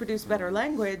students to produce better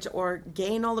language or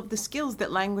gain all of the skills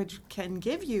that language can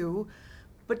give you,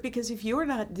 but because if you're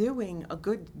not doing a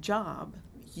good job,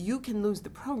 you can lose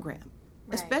the program,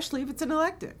 especially if it's an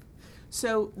elective.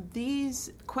 So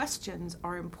these questions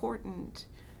are important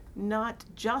not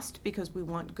just because we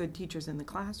want good teachers in the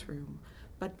classroom,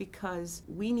 but because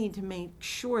we need to make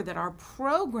sure that our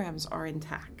programs are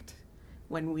intact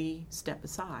when we step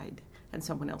aside and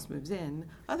someone else moves in.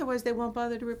 Otherwise, they won't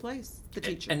bother to replace the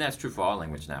teacher. And that's true for all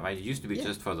language now, right? It used to be Yeah.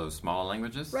 just for those smaller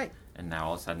languages. Right. And now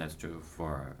all of a sudden that's true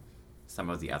for some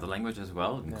of the other languages as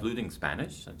well, including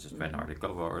Spanish. I just read an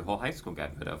article where a whole high school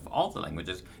got rid of all the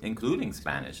languages, including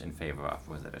Spanish, in favor of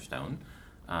Rosetta Stone.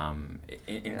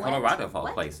 In What? Colorado, of all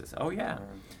What? places. Oh, yeah.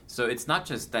 So it's not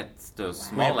just that those Wow.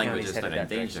 small County's languages that headed are in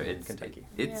that danger. direction in It's Kentucky.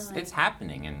 Really? it's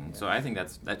happening, and so I think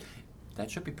that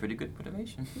should be pretty good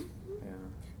motivation. Yeah.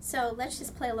 So let's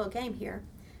just play a little game here.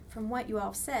 From what you all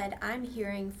have said, I'm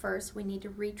hearing first we need to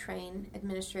retrain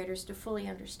administrators to fully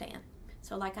understand.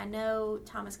 So like I know,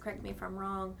 Thomas, correct me if I'm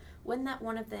wrong, wasn't that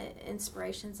one of the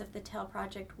inspirations of the TEL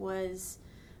project was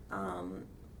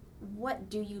what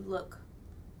do you look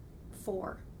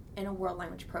for in a world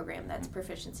language program that's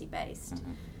proficiency based?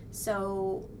 Mhm.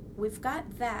 So we've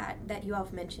got that you all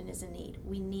have mentioned is a need.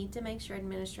 We need to make sure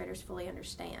administrators fully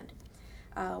understand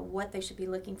what they should be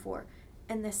looking for.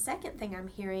 And the second thing I'm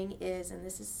hearing is, and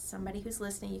this is somebody who's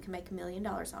listening, you can make $1 million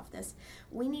off this,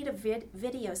 we need a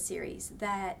video series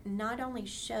that not only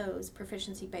shows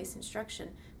proficiency-based instruction,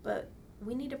 but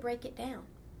we need to break it down.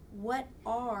 What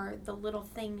are the little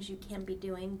things you can be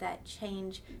doing that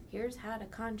change, here's how to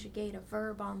conjugate a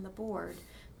verb on the board,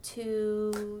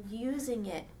 to using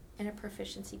it in a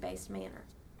proficiency-based manner?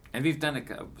 And we've done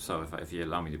so if you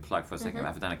allow me to plug for a second, Mhm.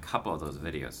 I've done a couple of those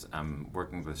videos. I'm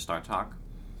working with StarTalk,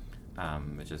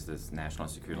 which is this National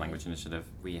Secure Language Initiative.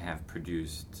 We have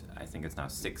produced, I think it's now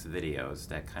 6 videos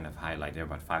that kind of highlight, they're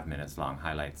about 5 minutes long,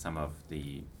 highlight some of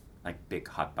the big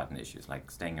hot button issues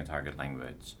like staying in target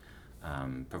language,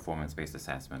 performance-based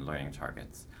assessment, learning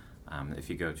targets. If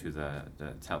you go to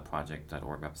the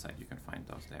telproject.org website, you can find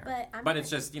those there. But it's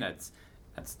just,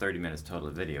 that's 30 minutes total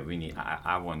of video.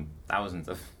 I want thousands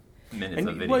of minutes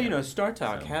of video. Well,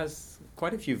 StarTalk So- has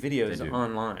quite a few videos They do.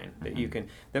 online that you Mhm.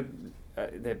 can.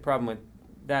 The problem with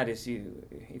that is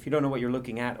if you don't know what you're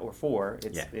looking at or for,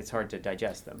 it's hard to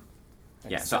digest them.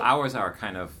 Yeah, so ours are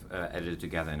kind of edited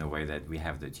together in a way that we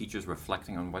have the teachers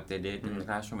reflecting on what they did in the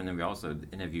classroom, and then we also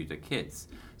interview the kids.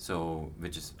 So,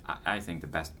 which is, I think, the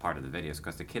best part of the videos,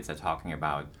 because the kids are talking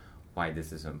about why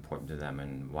this is important to them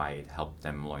and why it helped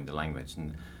them learn the language.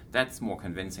 And that's more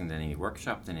convincing than any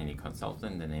workshop, than any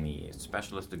consultant, than any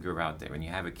specialist to go out there. When you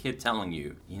have a kid telling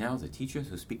you, the teachers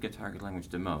who speak the target language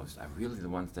the most are really the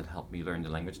ones that help me learn the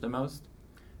language the most,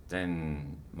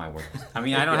 then my work I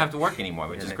don't have to work anymore,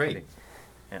 which is great.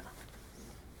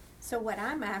 So what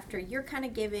I'm after, you're kind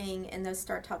of giving in those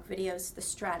StarTalk videos the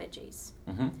strategies.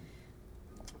 Mm-hmm.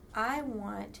 I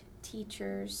want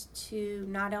teachers to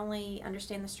not only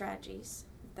understand the strategies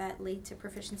that lead to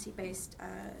proficiency-based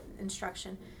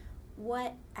instruction,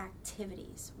 what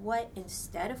activities,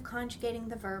 instead of conjugating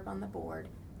the verb on the board,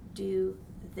 do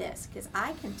this. Because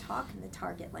I can talk in the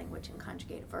target language and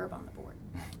conjugate a verb on the board.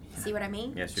 See what I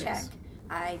mean? Yes, Check. yes.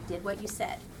 I did what you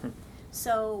said.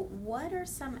 So what are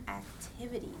some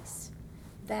activities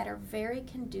that are very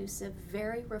conducive,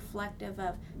 very reflective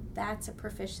of that's a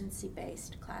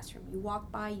proficiency-based classroom? You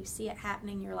walk by, you see it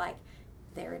happening, you're like,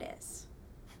 there it is.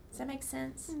 Does that make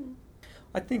sense?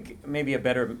 I think maybe a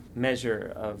better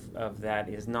measure of that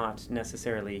is not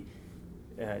necessarily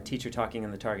teacher talking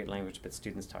in the target language, but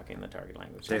students talking in the target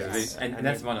language. Yes. And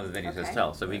that's one of the videos Okay. as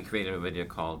well. So we created a video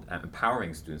called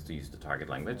Empowering Students to Use the Target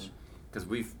Language, because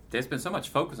there's been so much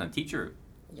focus on teacher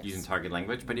Yes. using target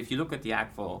language, but if you look at the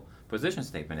actual position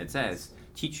statement, it says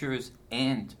teachers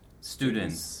and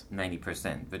students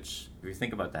 90%, which if you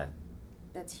think about that,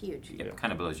 That's huge. it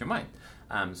kind of blows your mind.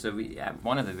 So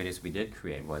one of the videos we did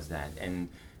create was that, and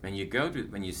when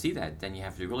you see that, then you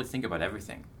have to really think about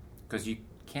everything, because you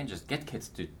can't just get kids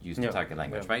to use the target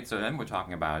language, right? So then we're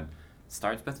talking about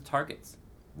starts with the targets.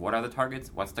 What are the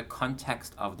targets? What's the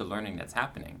context of the learning that's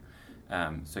happening?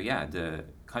 The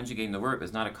conjugating the verb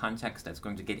is not a context that's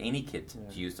going to get any kid to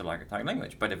use the target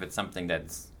language. But if it's something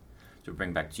that's to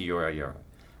bring back to your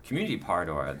community part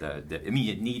or the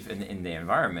immediate need in the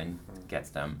environment gets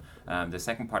them. The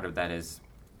second part of that is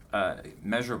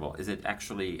measurable. Is it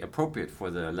actually appropriate for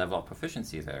the level of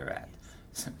proficiency they're at?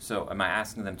 So am I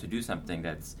asking them to do something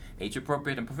that's age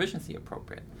appropriate and proficiency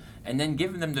appropriate? And then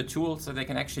giving them the tools so they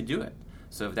can actually do it.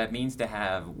 So if that means they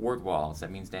have word walls, that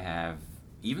means they have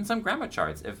even some grammar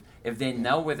charts, if they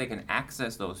know where they can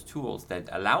access those tools that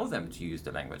allow them to use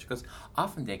the language, because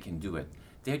often they can do it.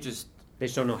 They just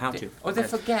don't know how to. Or they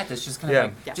forget. It's just kind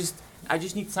of I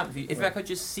just need something. If I could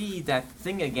just see that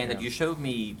thing again that you showed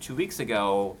me 2 weeks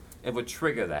ago, it would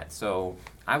trigger that. So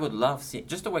I would love seeing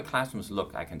just the way classrooms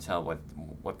look. I can tell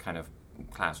what kind of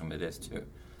classroom it is too.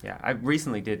 Yeah, I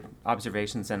recently did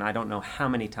observations, and I don't know how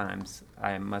many times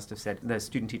I must have said, the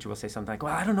student teacher will say something like,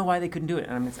 well, I don't know why they couldn't do it.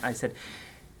 And I said,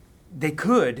 they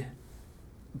could,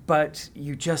 but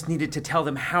you just needed to tell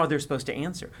them how they're supposed to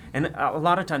answer. And a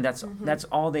lot of time that's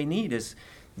all they need is,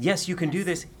 yes, you can do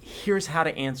this. Here's how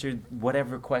to answer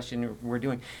whatever question we're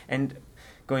doing. And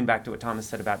going back to what Thomas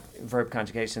said about verb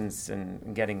conjugations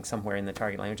and getting somewhere in the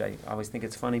target language, I always think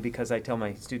it's funny because I tell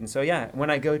my students, so yeah, when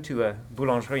I go to a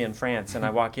boulangerie in France and I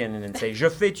walk in and say, je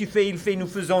fais, tu fais, il fait, nous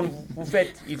faisons, vous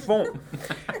faites, ils font,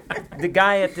 the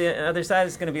guy at the other side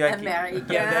is going to be like, yeah,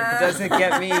 that doesn't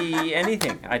get me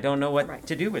anything. I don't know what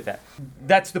to do with that.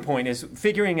 That's the point, is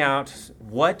figuring out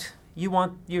what you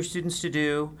want your students to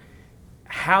do,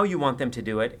 how you want them to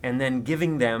do it, and then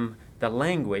giving them the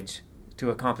language to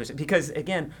accomplish it. Because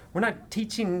again, we're not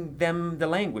teaching them the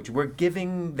language. We're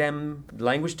giving them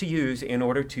language to use in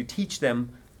order to teach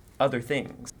them other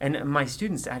things. And my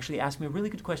students actually asked me a really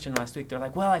good question last week. They're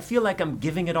like, well, I feel like I'm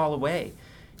giving it all away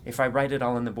if I write it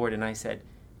all on the board. And I said,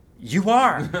 you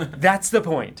are. That's the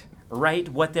point. Write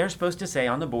what they're supposed to say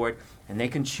on the board, and they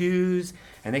can choose,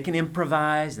 and they can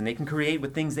improvise, and they can create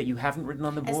with things that you haven't written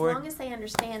on the board. As long as they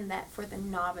understand that for the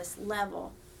novice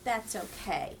level, that's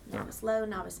okay. Novice low,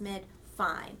 novice mid,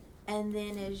 fine. And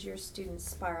then as your students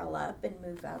spiral up and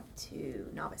move up to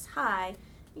novice high,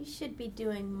 you should be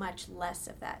doing much less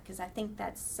of that, because I think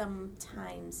that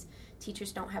sometimes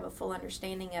teachers don't have a full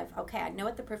understanding of, okay, I know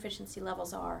what the proficiency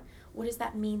levels are. What does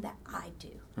that mean that I do?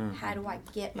 Mm-hmm. How do I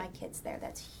get my kids there?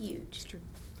 That's huge. It's true.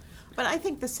 But I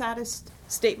think the saddest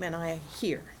statement I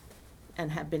hear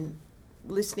and have been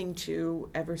listening to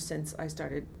ever since I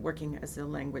started working as a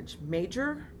language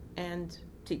major and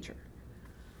teacher.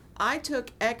 I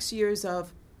took X years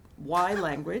of Y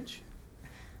language,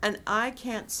 and I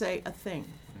can't say a thing.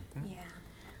 Yeah.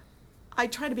 I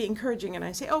try to be encouraging, and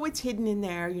I say, oh, it's hidden in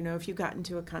there. You know, if you got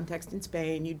into a context in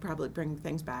Spain, you'd probably bring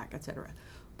things back, etc.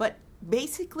 But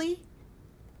basically,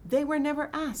 they were never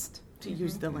asked to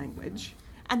use the language,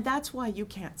 and that's why you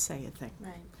can't say a thing.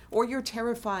 Right. Or you're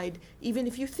terrified, even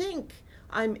if you think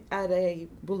I'm at a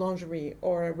boulangerie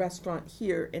or a restaurant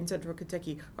here in Central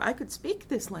Kentucky where I could speak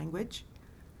this language,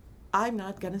 I'm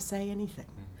not going to say anything,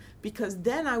 because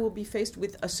then I will be faced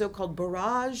with a so-called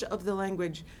barrage of the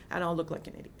language, and I'll look like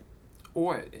an idiot.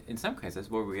 Or in some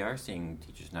cases where we are seeing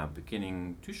teachers now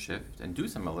beginning to shift and do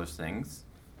some of those things,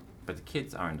 but the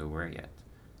kids aren't aware yet.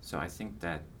 So I think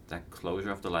that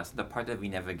closure of the lesson, the part that we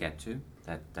never get to,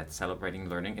 that celebrating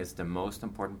learning, is the most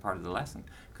important part of the lesson.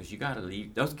 Because you got to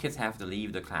leave, those kids have to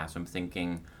leave the classroom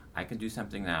thinking, I can do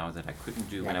something now that I couldn't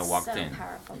do when I walked in. That's so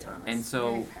powerful, Thomas. And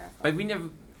so, very powerful. but we never,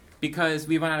 because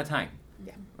we run out of time.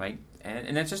 Yeah. Right?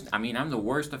 And that's just, I mean, I'm the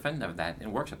worst offender of that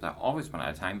in workshops. I always run out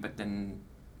of time, but then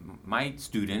my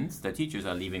students, the teachers,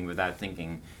 are leaving without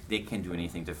thinking they can do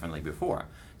anything differently before.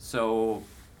 So,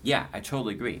 yeah, I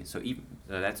totally agree. So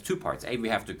that's two parts. A, we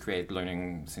have to create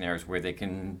learning scenarios where they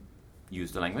can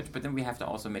use the language, but then we have to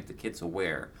also make the kids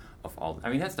aware of all. I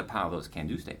mean, that's the power of those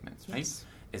can-do statements, right? Yes.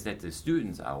 Is that the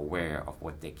students are aware of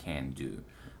what they can do.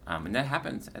 And that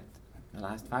happens at the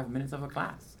last 5 minutes of a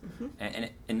class. Mm-hmm.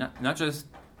 And not just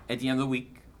at the end of the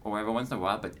week or every once in a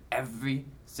while, but every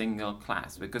single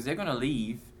class. Because they're going to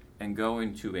leave and go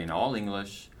into an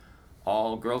all-English,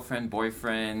 all girlfriend,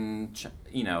 boyfriend,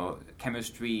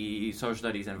 chemistry, social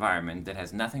studies environment that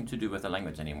has nothing to do with the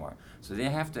language anymore. So you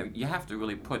have to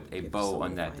really put a bow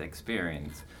on that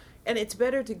experience. And it's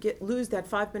better to lose that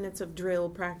 5 minutes of drill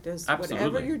practice, Absolutely.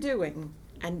 whatever you're doing,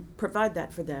 and provide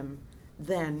that for them,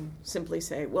 than simply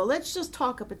say, well, let's just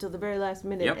talk up until the very last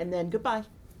minute and then goodbye.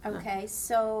 Okay,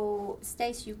 so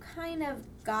Stace, you kind of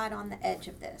got on the edge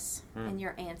of this in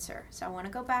your answer. So I want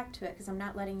to go back to it because I'm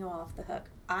not letting you off the hook.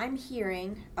 I'm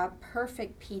hearing a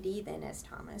perfect PD then, as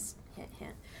Thomas, hint,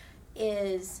 hint,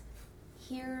 is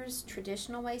here's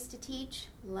traditional ways to teach.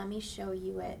 Let me show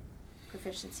you it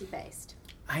proficiency-based.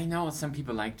 I know some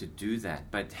people like to do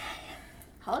that, but...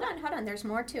 Hold on. There's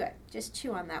more to it. Just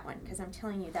chew on that one, because I'm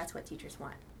telling you that's what teachers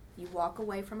want. You walk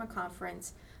away from a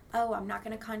conference, oh, I'm not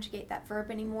going to conjugate that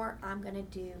verb anymore. I'm going to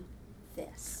do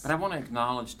this. But I want to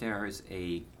acknowledge there is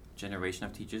a generation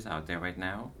of teachers out there right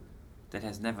now that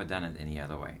has never done it any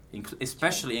other way,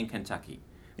 especially in Kentucky.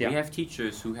 Yeah. We have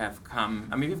teachers who have come,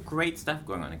 I mean, we have great stuff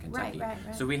going on in Kentucky. Right.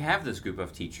 So we have this group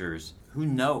of teachers who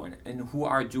know and who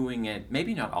are doing it,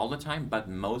 maybe not all the time, but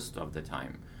most of the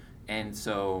time. And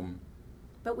so...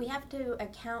 But we have to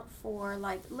account for,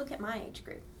 like, look at my age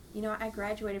group. You know, I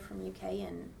graduated from UK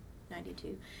in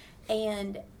 92,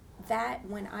 and that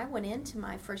when I went into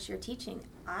my first year teaching,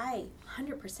 I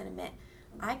 100% admit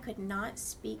I could not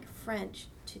speak French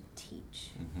to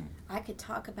teach. Mm-hmm. I could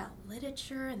talk about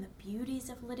literature and the beauties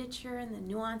of literature and the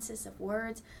nuances of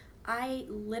words. I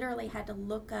literally had to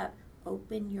look up,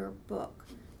 open your book,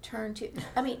 turn to,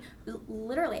 I mean,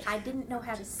 literally, I didn't know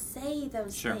how to say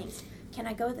those Sure. things. Can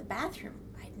I go to the bathroom?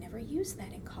 I'd never used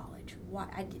that in college. Why?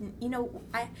 I didn't,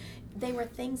 they were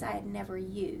things I had never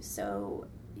used. So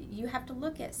you have to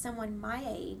look at someone my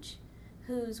age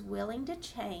who's willing to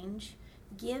change,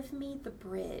 give me the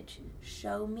bridge,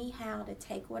 show me how to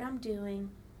take what I'm doing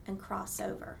and cross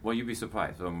over. Well, you'd be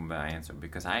surprised when I answer,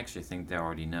 because I actually think they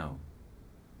already know.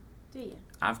 Do you?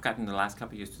 I've gotten the last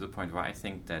couple of years to the point where I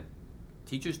think that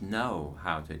teachers know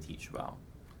how to teach well.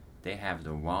 They have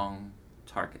the wrong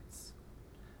targets.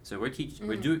 So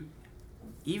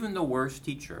even the worst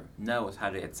teacher knows how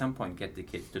to at some point get the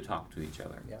kids to talk to each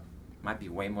other. Yeah. Might be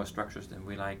way more structures than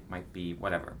we like, might be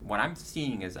whatever. What I'm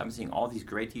seeing is all these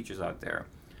great teachers out there,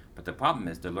 but the problem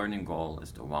is the learning goal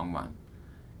is the wrong one.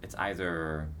 It's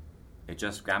either a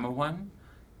just grammar one,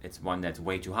 it's one that's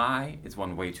way too high, it's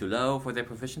one way too low for their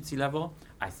proficiency level.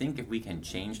 I think if we can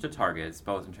change the targets,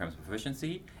 both in terms of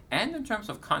proficiency and in terms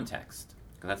of context,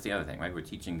 because that's the other thing, right? We're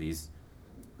teaching these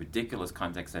ridiculous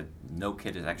contexts that no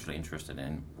kid is actually interested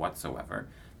in whatsoever,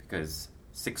 because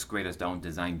 6th graders don't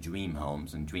design dream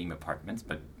homes and dream apartments,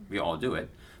 but we all do it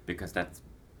because that's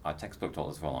our textbook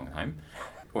told us for a long time,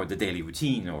 or the daily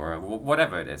routine, or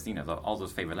whatever it is, all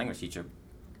those favorite language teacher.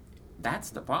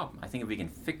 That's the problem. I think if we can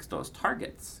fix those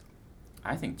targets,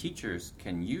 I think teachers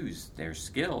can use their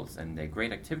skills and their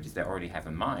great activities they already have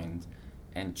in mind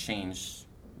and change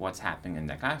what's happening in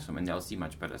their classroom, and they'll see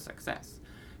much better success.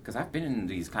 Because I've been in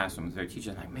these classrooms where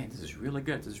teachers are like, man, this is really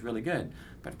good,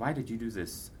 but why did you do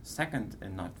this second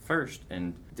and not first?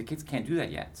 And the kids can't do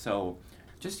that yet. So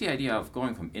just the idea of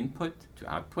going from input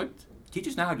to output,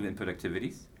 teachers know how to do input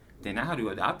activities. They know how to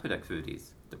do output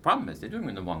activities. The problem is they're doing them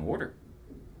in the wrong order,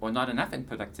 or not enough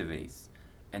input activities.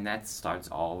 And that starts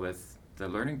all with the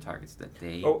learning targets that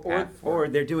they have. Or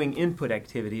they're doing input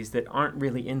activities that aren't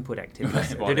really input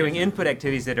activities. Well, They're doing input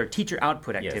activities that are teacher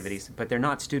output Yes. activities, but they're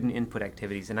not student input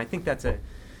activities. And I think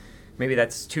maybe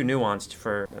that's too nuanced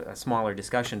for a smaller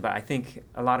discussion, but I think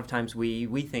a lot of times we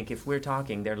think if we're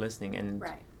talking, they're listening. And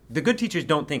Right. the good teachers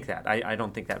don't think that. I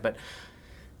don't think that. But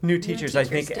new teachers, I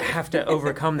think, do. have to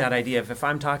overcome that idea of if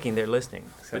I'm talking, they're listening.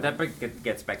 So. But that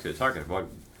gets back to the target. Well,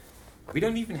 we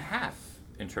don't even have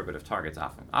interpretive targets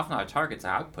often. Often our targets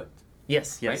are output.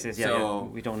 Yes, Right? yeah, So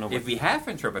we don't know. if we have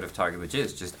interpretive target, which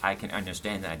is just I can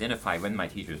understand and identify when my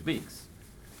teacher speaks,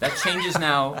 that changes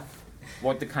now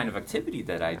what the kind of activity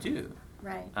that I do.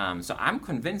 Right. So I'm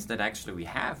convinced that actually we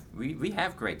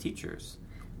have great teachers.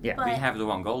 Yeah. But- We have the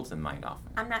wrong goals in mind often.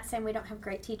 I'm not saying we don't have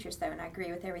great teachers, though, and I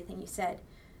agree with everything you said.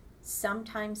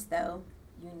 Sometimes, though,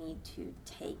 you need to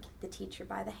take the teacher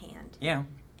by the hand Yeah.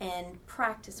 and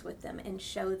practice with them and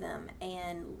show them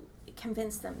and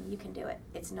convince them you can do it.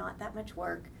 It's not that much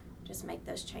work. Just make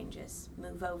those changes.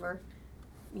 Move over.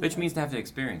 Which means they have to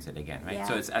experience it again, right? Yeah,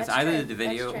 So it's that's either true. the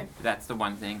video, That's true. that's the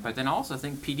one thing, but then I also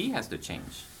think PD has to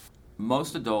change.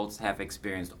 Most adults have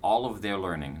experienced all of their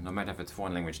learning, no matter if it's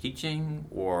foreign language teaching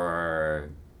or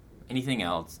anything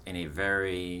else, in a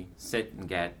very sit and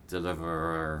get,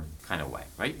 deliver kind of way,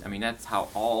 right? I mean, that's how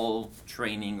all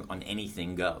training on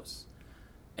anything goes.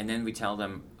 And then we tell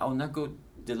them, oh, now go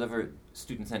deliver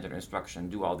student-centered instruction,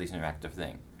 do all these interactive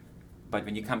things. But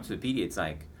when you come to the PD, it's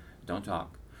like, don't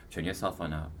talk, turn your cell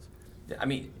phone out. I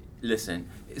mean, listen.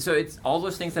 So it's all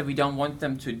those things that we don't want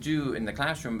them to do in the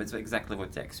classroom, but it's exactly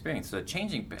what they experience. So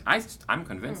I'm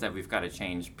convinced that we've got to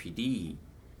change PD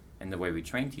and the way we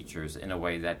train teachers in a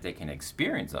way that they can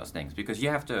experience those things. Because you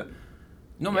have to,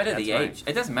 no matter the that's age, right.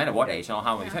 it doesn't matter what age or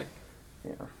how many times.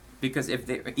 Yeah. Because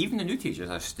even the new teachers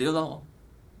are still,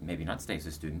 maybe not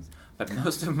stasis students, but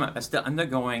most of them are still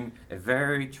undergoing a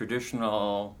very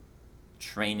traditional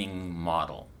training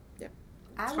model.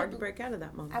 It's hard to break out of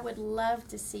that moment. I would love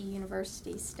to see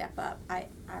universities step up. I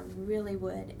really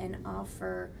would, and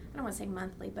offer, I don't want to say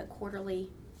monthly, but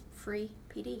quarterly free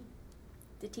PD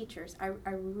to teachers. I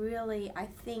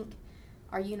think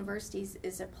our universities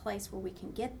is a place where we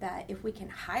can get that. If we can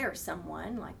hire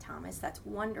someone like Thomas, that's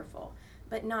wonderful.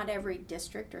 But not every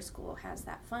district or school has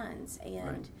that funds.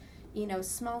 And, Right.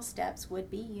 Small steps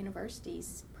would be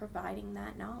universities providing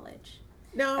that knowledge.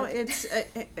 No, it's And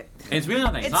it's really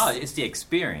not the It's- knowledge, it's the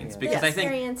experience. Yeah. Because The I think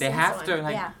experience they and have so to, on,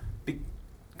 like, yeah.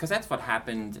 because that's what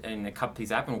happened in the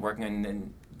companies I've been working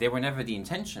in they were never the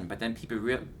intention, but then people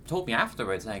told me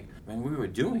afterwards, like, when we were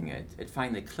doing it, it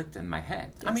finally clicked in my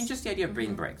head. Yes. I mean, just the idea of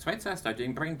brain breaks, right? So I started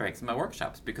doing brain breaks in my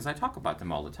workshops because I talk about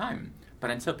them all the time.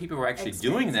 But until people were actually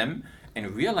doing them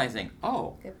and realizing,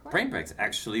 oh, brain breaks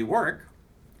actually work,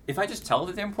 if I just tell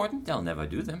that they're important, they'll never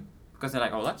do them. Because they're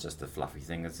like, oh, that's just a fluffy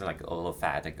thing. It's like a little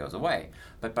fad that goes away.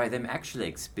 But by them actually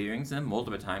experiencing them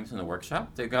multiple times in the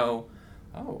workshop, they go,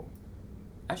 oh,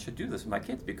 I should do this with my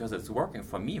kids because it's working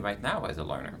for me right now as a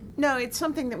learner. No, it's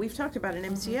something that we've talked about in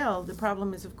MCL. The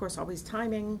problem is, of course, always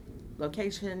timing,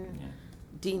 location,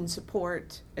 dean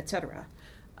support, etc.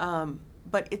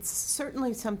 But it's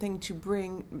certainly something to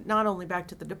bring not only back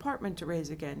to the department to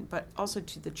raise again, but also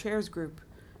to the chairs group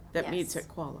that meets at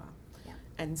Kuala.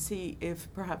 And see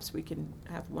if perhaps we can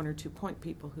have one or 2 point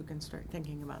people who can start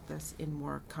thinking about this in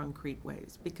more concrete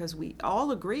ways. Because we all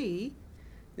agree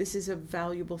this is a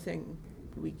valuable thing,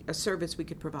 a service we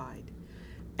could provide.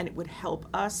 And it would help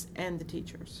us and the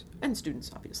teachers, and students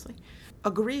obviously,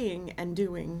 agreeing and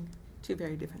doing 2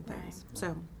 very different things. Right.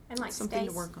 So and like something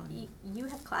to work on. You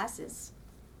have classes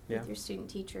with your student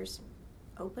teachers.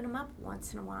 Open them up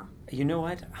once in a while. You know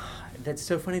what? That's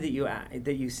so funny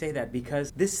that you say that,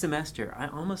 because this semester I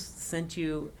almost sent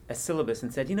you a syllabus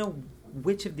and said,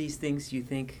 which of these things you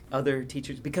think other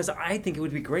teachers, because I think it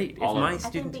would be great if my students... I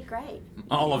think it'd be great.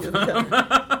 All of them.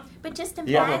 But just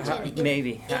imagine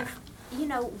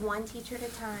if, one teacher at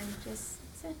a time just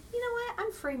said, you know what,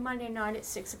 I'm free Monday night at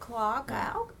 6 o'clock.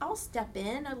 Yeah. I'll step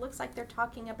in. It looks like they're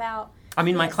talking about... I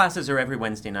mean, my classes are every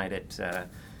Wednesday night at...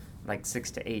 like 6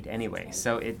 to 8 anyway,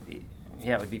 so it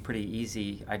would be pretty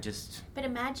easy. But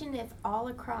imagine if all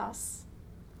across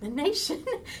the nation,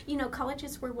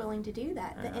 colleges were willing to do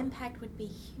that. The impact would be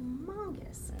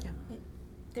humongous. Yeah.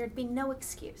 There'd be no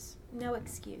excuse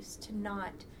to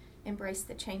not embrace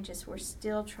the changes we're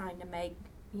still trying to make,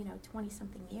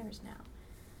 20-something years now.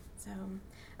 So,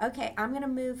 okay, I'm going to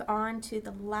move on to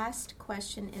the last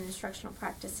question in instructional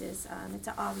practices. It's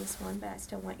an obvious one, but I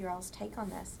still want your all's take on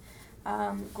this.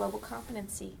 Global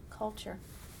competency, culture.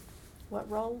 What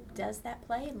role does that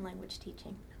play in language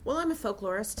teaching? Well, I'm a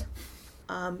folklorist,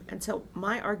 and so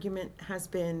my argument has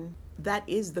been that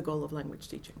is the goal of language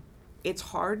teaching. It's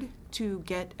hard to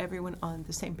get everyone on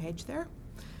the same page there.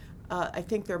 I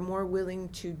think they're more willing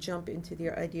to jump into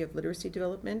the idea of literacy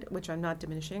development, which I'm not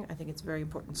diminishing. I think it's a very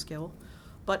important skill.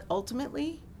 But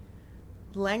ultimately,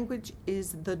 language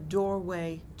is the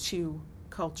doorway to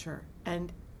culture,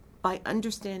 and by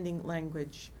understanding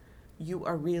language, you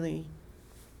are really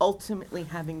ultimately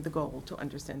having the goal to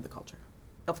understand the culture.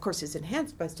 Of course, it's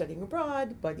enhanced by studying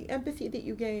abroad, by the empathy that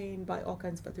you gain, by all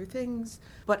kinds of other things.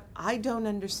 But I don't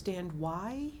understand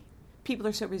why people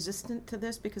are so resistant to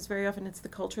this, because very often it's the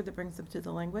culture that brings them to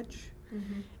the language.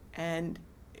 Mm-hmm. And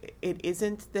it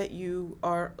isn't that you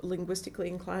are linguistically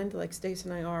inclined like Stace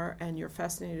and I are, and you're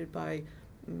fascinated by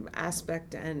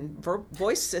aspect and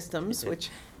voice systems, which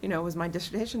was my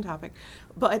dissertation topic,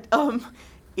 but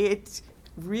it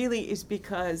really is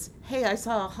because, hey, I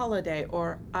saw a holiday,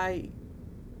 or I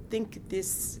think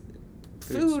this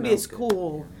food is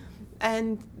cool.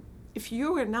 And if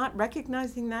you are not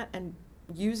recognizing that and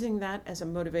using that as a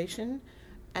motivation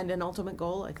and an ultimate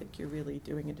goal, I think you're really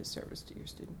doing a disservice to your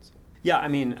students. Yeah, I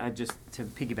mean, just to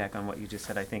piggyback on what you just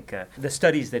said, I think the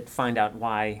studies that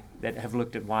have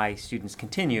looked at why students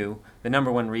continue, the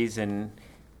number one reason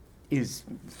is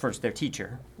first their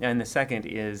teacher, and the second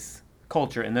is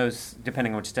culture. And those,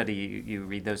 depending on which study you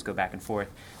read, those go back and forth.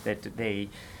 That they,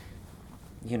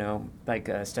 like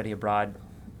a study abroad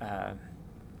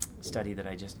study that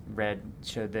I just read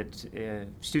showed that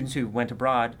students who went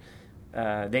abroad,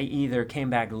 they either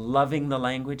came back loving the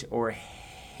language or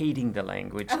hating the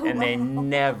language, they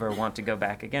never want to go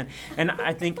back again. And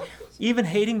I think even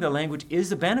hating the language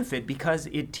is a benefit, because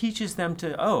it teaches them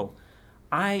to,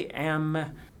 I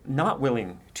am not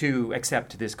willing to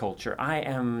accept this culture. I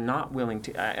am not willing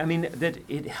to, that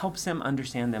it helps them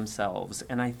understand themselves.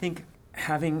 And I think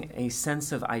having a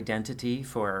sense of identity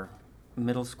for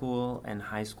middle school and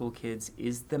high school kids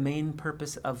is the main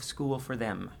purpose of school for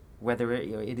them, whether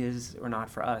it is or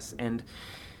not for us. And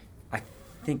I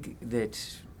think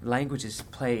that languages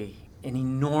play an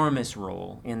enormous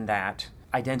role in that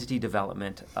identity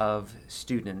development of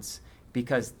students,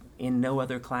 because in no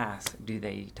other class do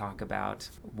they talk about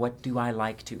what do I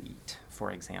like to eat, for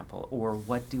example, or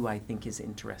what do I think is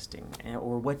interesting,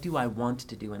 or what do I want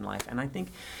to do in life. And I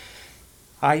think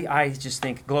I just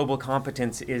think global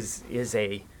competence is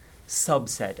a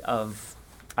subset of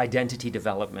identity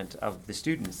development of the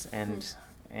students,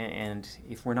 and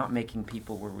if we're not making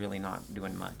people, we're really not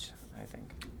doing much, I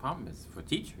think. The problem is for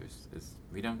teachers is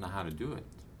we don't know how to do it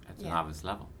at the novice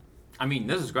level. I mean,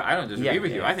 this is great. I don't disagree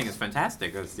with you. Yeah. I think it's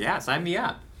fantastic. Sign me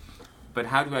up. But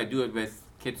how do I do it with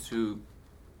kids who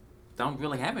don't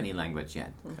really have any language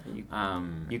yet?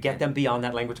 You get them beyond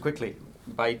that language quickly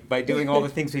by doing all the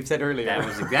things we've said earlier. That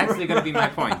was exactly going to be my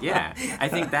point, yeah. I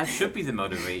think that should be the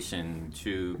motivation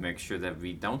to make sure that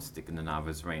we don't stick in the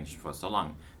novice range for so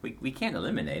long. We can't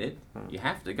eliminate it. You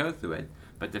have to go through it.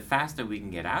 But the faster we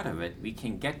can get out of it, we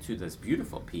can get to this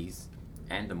beautiful piece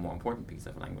and the more important piece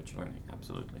of language learning,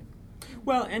 absolutely.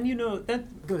 Well, and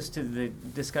that goes to the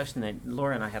discussion that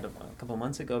Laura and I had a couple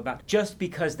months ago about just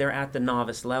because they're at the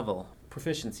novice level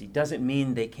proficiency doesn't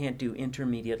mean they can't do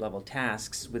intermediate level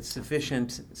tasks with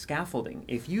sufficient scaffolding.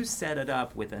 If you set it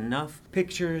up with enough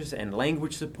pictures and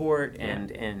language support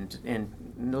and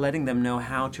letting them know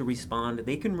how to respond,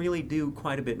 they can really do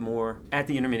quite a bit more at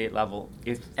the intermediate level.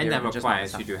 And that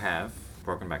requires you to have,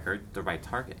 broken record, the right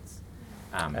targets.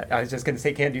 I was just going to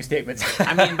say can-do statements.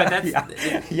 I mean, but that's...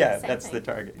 that's thing. the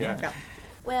target. Yeah.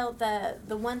 Well,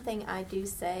 the one thing I do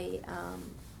say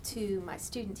to my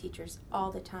student teachers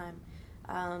all the time,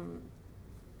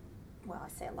 well, I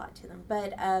say a lot to them,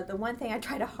 but the one thing I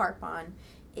try to harp on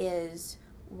is,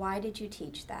 why did you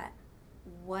teach that?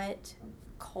 What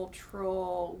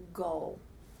cultural goal,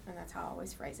 and that's how I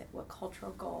always phrase it, what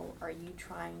cultural goal are you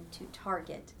trying to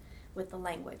target with the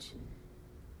language?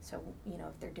 So,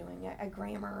 if they're doing a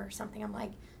grammar or something, I'm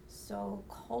like, so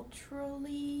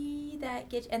culturally that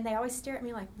gets, and they always stare at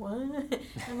me like, what?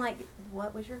 I'm like,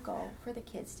 what was your goal for the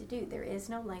kids to do? There is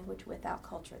no language without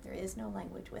culture. There is no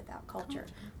language without culture.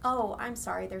 Oh, I'm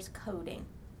sorry, there's coding.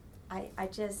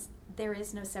 There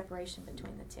is no separation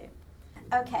between the two.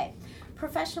 Okay,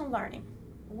 professional learning.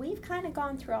 We've kind of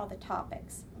gone through all the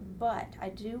topics, but I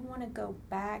do want to go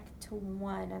back to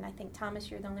one, and I think, Thomas,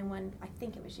 you're the only one, I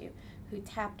think it was you, who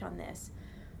tapped on this.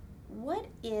 What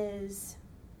is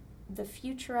the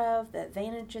future of, the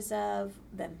advantages of,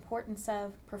 the importance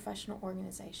of professional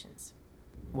organizations?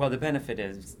 Well, the benefit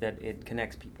is that it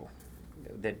connects people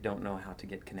that don't know how to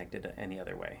get connected any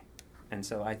other way. And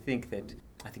so I think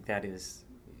that is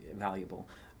valuable.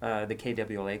 The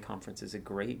KWLA conference is a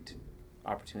great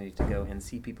opportunity to go and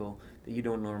see people that you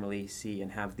don't normally see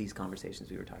and have these conversations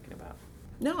we were talking about.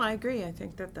 No, I agree. I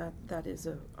think that is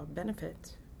a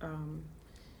benefit.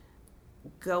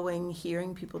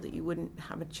 Hearing people that you wouldn't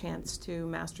have a chance to,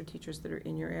 master teachers that are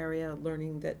in your area,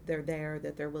 learning that they're there,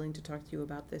 that they're willing to talk to you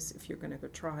about this if you're going to go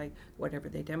try whatever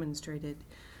they demonstrated.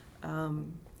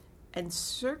 And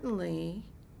certainly,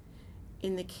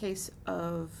 in the case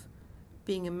of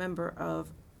being a member of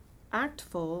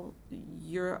ACTFL,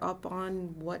 you're up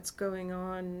on what's going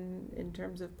on in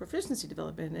terms of proficiency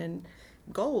development and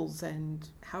goals and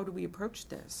how do we approach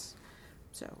this.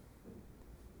 So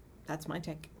that's my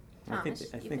take.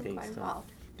 Thomas, I think they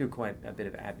do quite a bit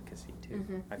of advocacy too.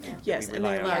 Mm-hmm. I think Yes, we and they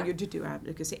rely on allow that. you to do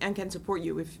advocacy and can support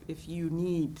you if you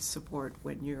need support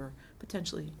when you're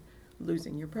potentially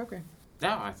losing your program.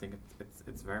 No, I think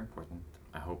it's very important.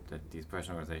 I hope that these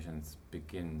professional organizations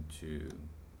begin to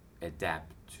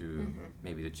adapt to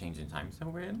maybe the changing times that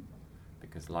we're in,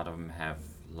 because a lot of them have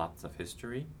lots of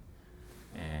history,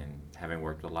 and having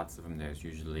worked with lots of them, there's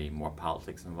usually more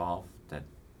politics involved that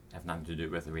have nothing to do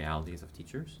with the realities of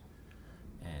teachers.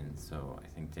 And so I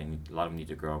think a lot of them need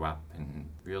to grow up and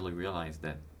really realize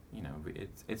that,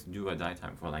 it's do or die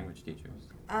time for language teachers.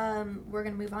 We're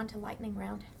going to move on to lightning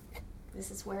round.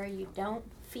 This is where you don't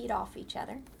feed off each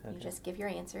other. Okay. You just give your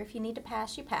answer. If you need to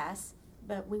pass, you pass.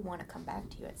 But we want to come back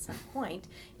to you at some point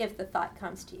if the thought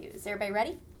comes to you. Is everybody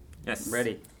ready? Yes.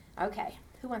 Ready. Okay.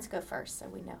 Who wants to go first so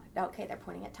we know? Okay, they're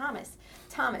pointing at Thomas.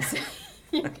 Thomas,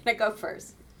 you're going to go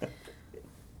first.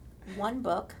 One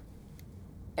book,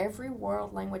 every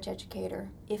world language educator,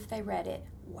 if they read it,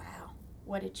 wow,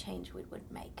 what a change it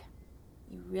would make.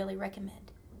 You really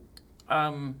recommend?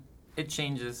 It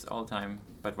changes all the time,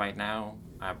 but right now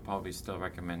I probably still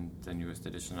recommend the newest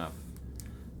edition of,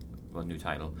 new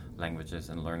title, Languages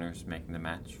and Learners Making the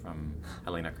Match from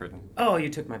Helena Curtin. Oh, you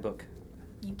took my book.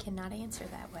 You cannot answer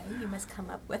that way. You must come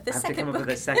up with a I have second to come book. up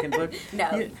with a second book?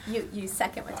 No, you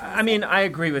second what Thomas I mean, said. I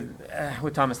agree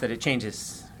with Thomas that it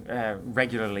changes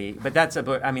regularly, but that's a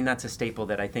book. I mean, that's a staple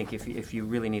that I think if you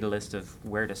really need a list of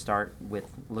where to start with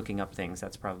looking up things,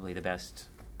 that's probably the best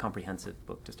comprehensive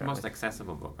book to start Most with.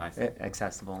 accessible book, I think.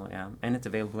 Accessible, yeah, and it's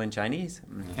available in Chinese.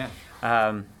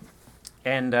 Yeah.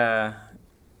 And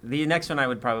the next one I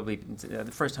would probably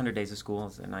the first 100 Days of School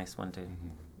is a nice one to.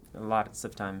 A lot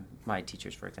of time, my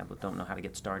teachers, for example, don't know how to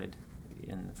get started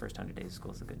in the first 100 Days of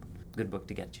School. It's a good book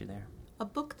to get you there. A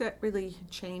book that really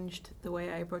changed the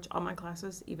way I approach all my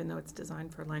classes, even though it's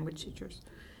designed for language teachers.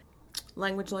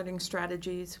 Language Learning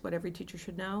Strategies, What Every Teacher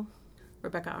Should Know,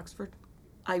 Rebecca Oxford.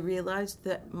 I realized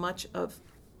that much of,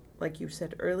 like you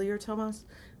said earlier, Thomas,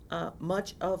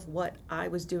 much of what I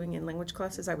was doing in language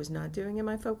classes, I was not doing in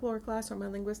my folklore class or my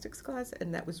linguistics class,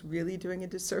 and that was really doing a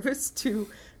disservice to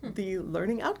the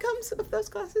learning outcomes of those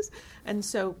classes. And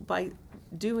so by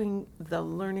doing the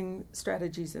learning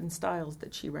strategies and styles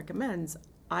that she recommends,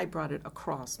 I brought it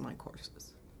across my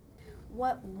courses.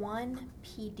 What one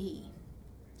PD,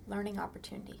 learning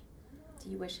opportunity, do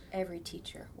you wish every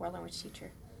teacher, world language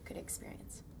teacher, could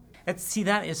experience? See,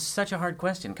 that is such a hard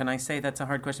question. Can I say that's a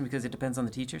hard question because it depends on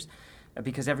the teachers?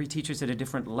 Because every teacher's at a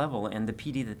different level, and the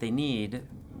PD that they need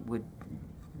would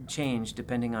change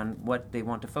depending on what they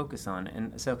want to focus on.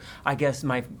 And so I guess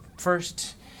the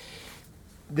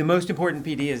most important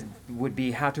PD would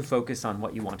be how to focus on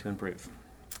what you want to improve.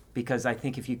 Because I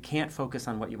think if you can't focus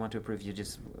on what you want to improve, you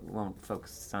just won't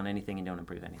focus on anything and don't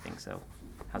improve anything. So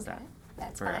how's that?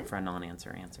 That's for fine. For a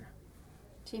non-answer answer.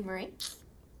 Jean Marie?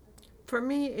 For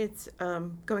me, it's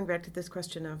going back to this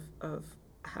question of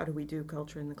how do we do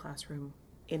culture in the classroom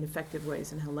in effective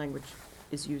ways and how language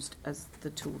is used as the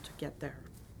tool to get there.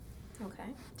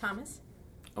 Okay. Thomas?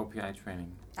 OPI training.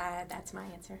 That's my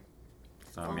answer.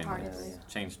 So I mean, Wholeheartedly.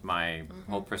 it's changed my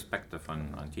whole perspective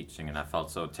on teaching, and I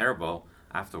felt so terrible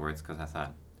afterwards because I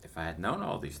thought if I had known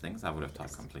all these things, I would have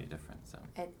taught completely different. So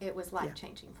It was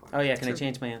life-changing for me. Oh, yeah, can I True.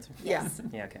 change my answer? Yes.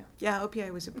 Yeah, okay. Yeah,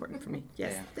 OPI was important for me.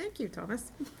 Yes, Yeah. Thank you,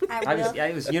 Thomas. I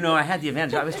will. I had the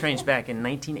advantage. I was trained back in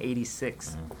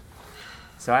 1986.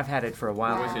 So I've had it for a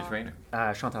while. who was Wow. your trainer?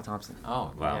 Chantal Thompson.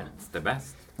 Oh, well, Yeah. it's the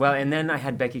best. Well, and then I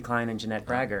had Becky Klein and Jeanette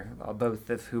Bragger, both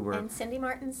of who were... And Cindy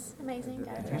Martin's amazing.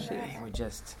 Gotta throw her out They there. were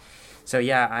just... So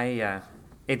yeah,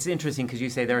 it's interesting because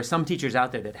you say there are some teachers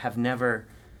out there that have never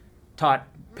taught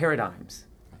paradigms.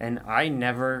 And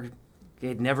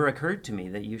it never occurred to me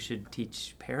that you should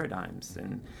teach paradigms.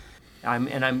 And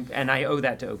I owe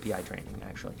that to OPI training,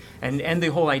 actually. And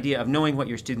the whole idea of knowing what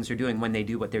your students are doing when they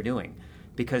do what they're doing.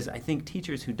 Because I think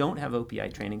teachers who don't have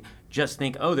OPI training just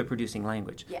think, oh, they're producing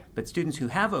language. Yeah. But students who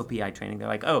have OPI training, they're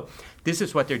like, oh, this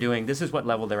is what they're doing, this is what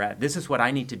level they're at, this is what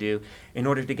I need to do in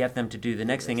order to get them to do the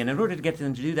next thing. And in order to get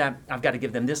them to do that, I've got to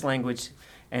give them this language.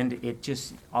 And it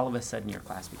just, all of a sudden, your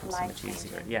class becomes so much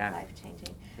easier. Life-changing. Yeah.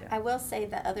 Life-changing. Yeah. I will say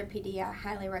the other PD I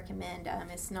highly recommend,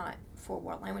 it's not for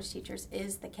world language teachers,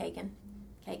 is the Kagan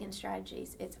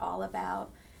strategies. It's all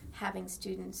about having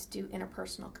students do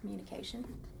interpersonal communication.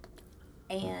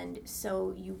 And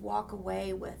so you walk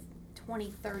away with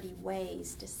 20, 30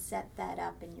 ways to set that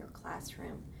up in your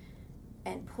classroom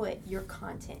and put your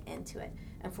content into it.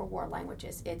 And for world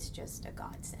languages, it's just a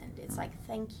godsend. It's like,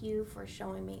 thank you for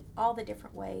showing me all the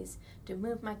different ways to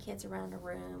move my kids around a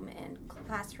room and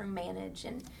classroom manage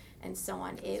and so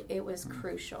on. It was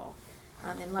crucial.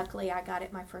 And luckily, I got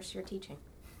it my first year teaching.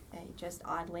 Just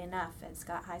oddly enough, at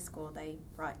Scott High School, they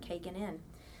brought Kagan in.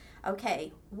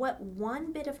 Okay, what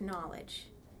one bit of knowledge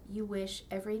you wish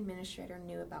every administrator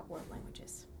knew about world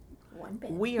languages? One bit.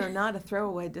 We are not a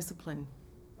throwaway discipline.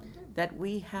 That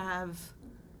we have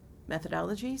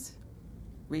methodologies,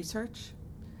 research,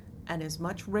 and as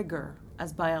much rigor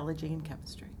as biology and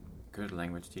chemistry. Good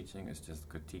language teaching is just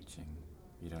good teaching.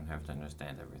 You don't have to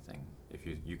understand everything. If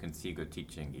you can see good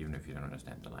teaching even if you don't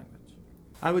understand the language.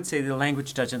 I would say the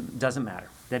language doesn't matter.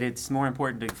 That it's more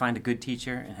important to find a good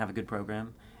teacher and have a good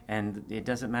program. And it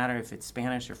doesn't matter if it's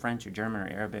Spanish or French or German or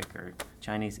Arabic or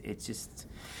Chinese. It's just,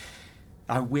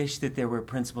 I wish that there were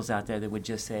principals out there that would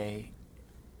just say,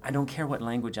 I don't care what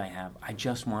language I have. I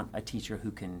just want a teacher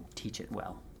who can teach it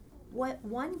well. What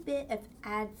one bit of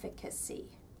advocacy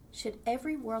should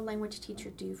every world language teacher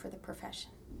do for the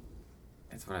profession?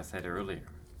 It's what I said earlier.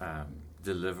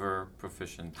 Deliver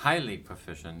proficient, highly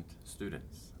proficient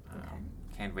students.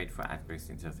 Can't wait for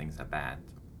advocacy until things are bad.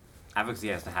 Advocacy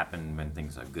has to happen when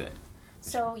things are good.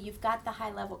 So you've got the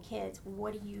high level kids.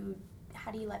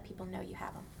 How do you let people know you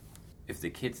have them? If the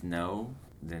kids know,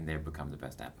 then they become the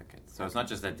best advocates. So it's not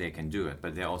just that they can do it,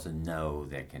 but they also know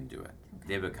they can do it. Okay.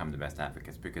 They become the best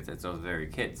advocates because it's those very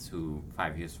kids who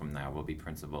 5 years from now will be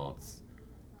principals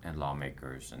and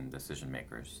lawmakers and decision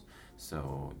makers.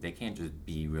 So they can't just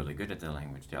be really good at the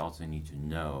language. They also need to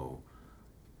know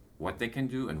what they can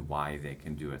do and why they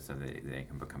can do it so that they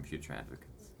can become future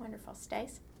advocates. Wonderful.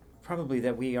 Stace? Probably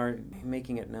that we are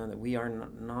making it known that we are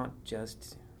not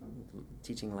just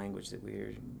teaching language, that we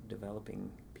are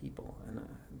developing people. And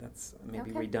that's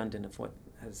maybe redundant of what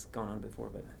has gone on before,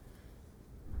 but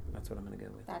that's what I'm going to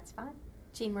go with. That's fine.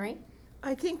 Jean Marie?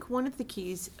 I think one of the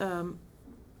keys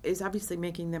is obviously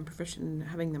making them proficient and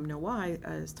having them know why,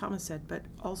 as Thomas said, but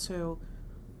also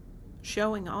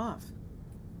showing off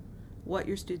what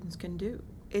your students can do.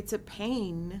 It's a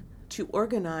pain to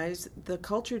organize the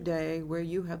culture day where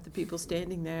you have the people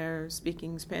standing there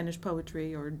speaking Spanish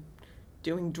poetry or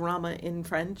doing drama in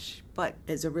French, but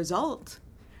as a result,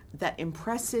 that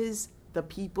impresses the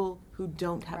people who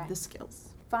don't have the skills.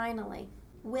 Finally,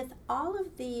 with all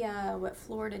of the, what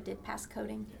Florida did past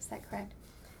coding, is that correct?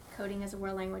 Coding as a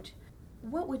world language.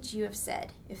 What would you have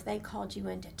said if they called you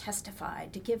in to testify,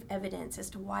 to give evidence as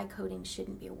to why coding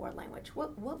shouldn't be a world language?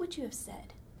 What would you have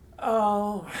said?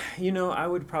 Oh, I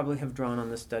would probably have drawn on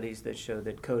the studies that show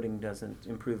that coding doesn't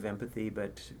improve empathy,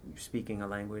 but speaking a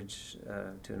language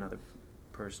to another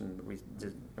person,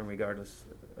 regardless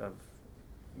of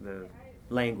the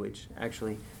language,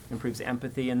 actually improves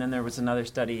empathy. And then there was another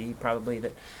study probably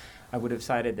that I would have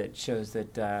cited that shows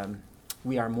that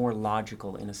we are more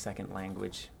logical in a second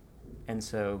language. And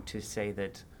so to say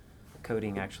that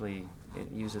coding actually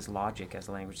it uses logic as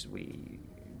a language,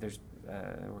 there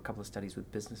were a couple of studies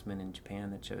with businessmen in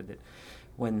Japan that showed that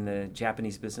when the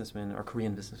Japanese businessmen, or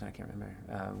Korean businessmen, I can't remember,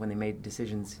 when they made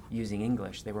decisions using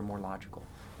English, they were more logical.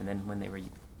 And then when they were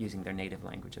using their native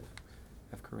language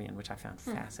of Korean, which I found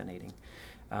fascinating.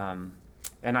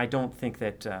 And I don't think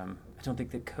that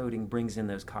coding brings in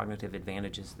those cognitive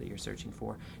advantages that you're searching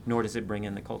for, nor does it bring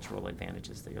in the cultural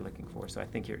advantages that you're looking for. So I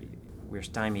think we're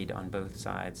stymied on both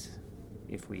sides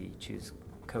if we choose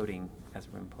coding as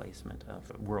a replacement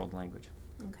of a world language.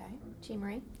 Okay. Jean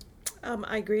Marie?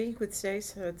 I agree with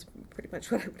Stace. That's pretty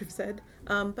much what I would have said.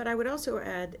 But I would also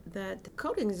add that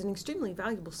coding is an extremely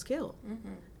valuable skill,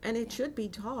 and it should be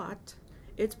taught.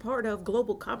 It's part of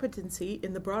global competency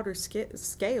in the broader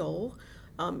scale.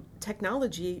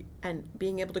 Technology and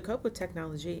being able to cope with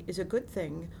technology is a good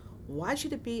thing. Why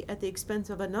should it be at the expense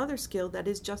of another skill that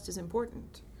is just as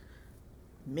important?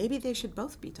 Maybe they should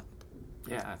both be taught.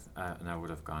 Yeah, and I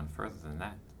would have gone further than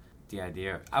that. The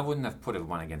idea, I wouldn't have put it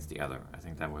one against the other. I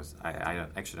think that was, I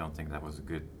actually don't think that was a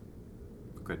good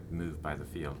move by the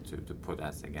field to put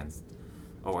us against,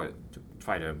 or to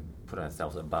try to put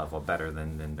ourselves above or better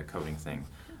than the coding thing.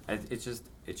 It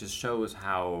just shows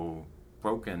how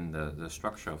broken the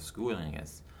structure of schooling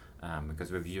is,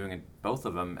 because we're viewing both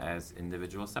of them as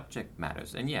individual subject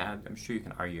matters. And yeah, I'm sure you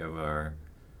can argue over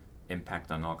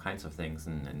impact on all kinds of things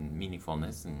and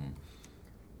meaningfulness,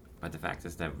 but the fact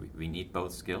is that we need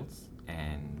both skills,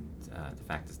 and the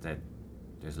fact is that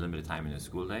there's limited time in the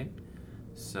school day,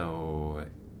 so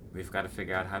we've got to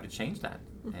figure out how to change that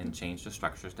and change the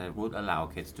structures that would allow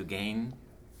kids to gain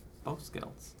both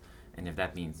skills. And if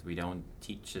that means we don't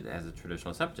teach it as a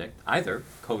traditional subject, either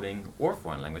coding or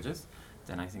foreign languages,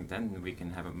 then I think then we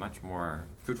can have a much more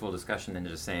fruitful discussion than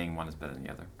just saying one is better than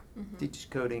the other. Teach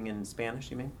coding in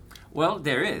Spanish, you mean? Well,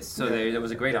 there is. So there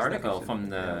was a great article from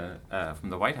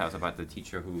the White House about the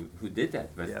teacher who did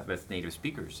that with native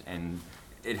speakers, and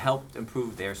it helped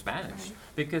improve their Spanish. Right.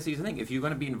 Because here's the thing, if you're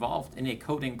going to be involved in a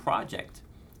coding project,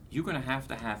 you're going to have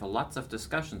lots of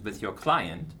discussions with your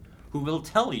client who will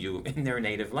tell you in their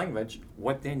native language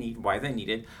what they need, why they need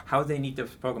it, how they need the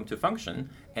program to function,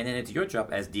 and then it's your job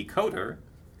as decoder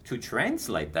to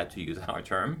translate that, to use our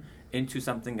term, into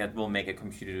something that will make a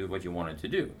computer do what you want it to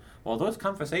do. Well, those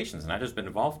conversations, and I've just been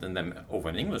involved in them over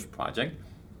an English project,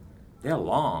 they're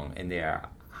long and they're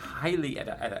highly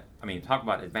talk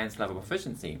about advanced level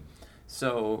proficiency.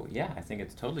 So yeah, I think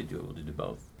it's totally doable to do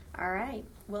both. All right.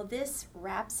 Well, this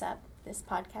wraps up this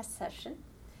podcast session.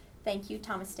 Thank you,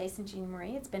 Thomas, Stace, and Jean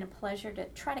Marie. It's been a pleasure to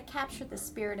try to capture the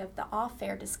spirit of the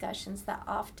off-air discussions that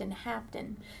often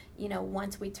happen,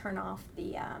 once we turn off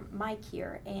the mic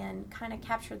here, and kind of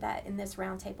capture that in this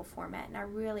roundtable format. And I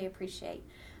really appreciate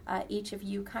each of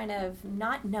you kind of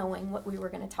not knowing what we were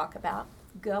going to talk about,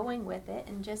 going with it,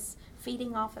 and just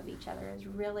feeding off of each other is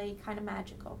really kind of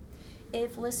magical.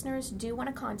 If listeners do want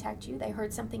to contact you, they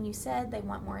heard something you said, they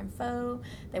want more info,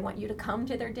 they want you to come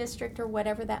to their district or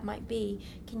whatever that might be,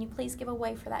 can you please give a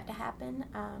way for that to happen?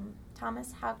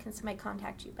 Thomas, how can somebody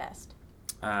contact you best?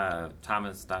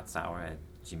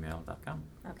 Thomas.sauer@gmail.com.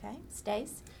 Okay.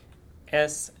 Stace?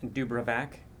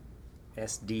 S.Dubravac,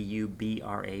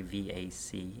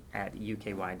 SDUBRAVAC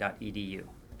 @uky.edu.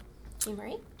 Jean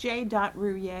Marie?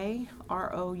 J.Rouhier,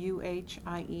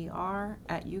 ROUHIER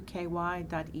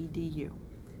 @uky.edu.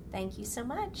 Thank you so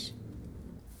much.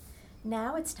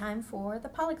 Now it's time for the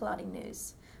polyglotting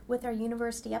news. With our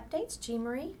university updates, Jean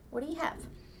Marie, what do you have?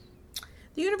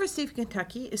 The University of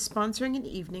Kentucky is sponsoring an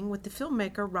evening with the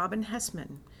filmmaker Robin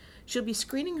Hessman. She'll be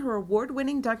screening her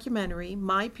award-winning documentary,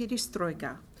 My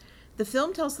Perestroika. The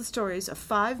film tells the stories of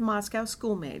 5 Moscow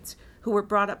schoolmates who were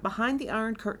brought up behind the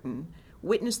Iron Curtain,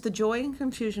 witnessed the joy and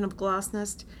confusion of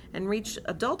Glasnost, and reached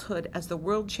adulthood as the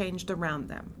world changed around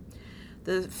them.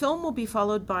 The film will be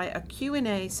followed by a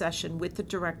Q&A session with the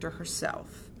director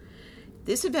herself.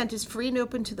 This event is free and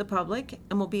open to the public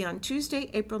and will be on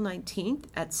Tuesday, April 19th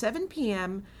at 7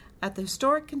 p.m. at the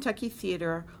Historic Kentucky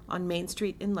Theater on Main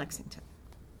Street in Lexington.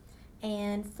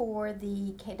 And for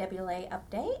the KWLA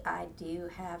update, I do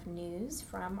have news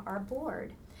from our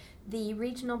board. The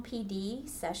regional PD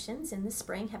sessions in the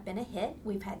spring have been a hit.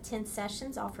 We've had 10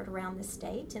 sessions offered around the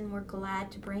state, and we're glad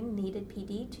to bring needed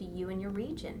PD to you and your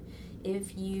region.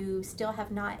 If you still have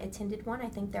not attended one, I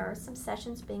think there are some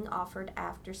sessions being offered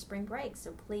after spring break,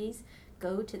 so please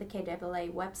go to the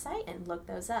KWLA website and look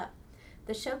those up.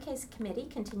 The Showcase Committee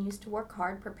continues to work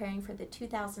hard preparing for the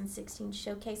 2016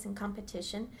 Showcase and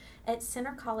Competition at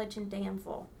Center College in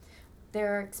Danville.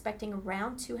 They're expecting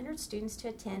around 200 students to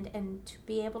attend and to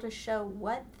be able to show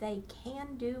what they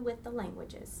can do with the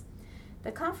languages.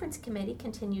 The Conference Committee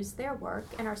continues their work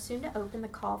and are soon to open the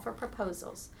call for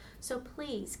proposals. So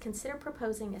please consider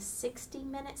proposing a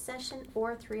 60-minute session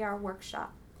or a 3-hour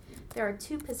workshop. There are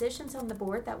 2 positions on the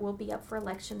board that will be up for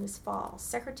election this fall,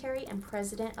 Secretary and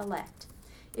President-elect.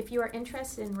 If you are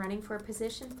interested in running for a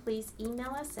position, please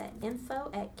email us at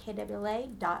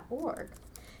info@kwla.org.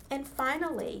 And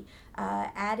finally,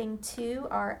 adding to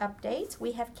our updates,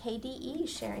 we have KDE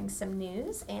sharing some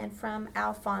news. And from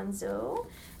Alfonso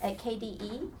at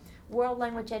KDE, world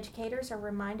language educators are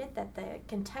reminded that the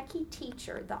Kentucky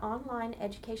Teacher, the online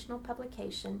educational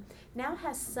publication, now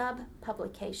has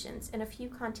sub-publications in a few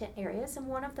content areas, and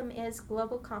one of them is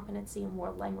Global Competency in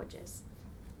World Languages.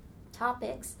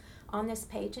 Topics on this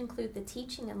page include the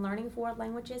teaching and learning of world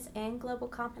languages and global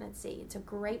competency. It's a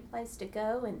great place to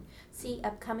go and see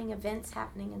upcoming events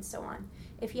happening and so on.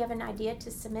 If you have an idea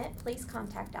to submit, please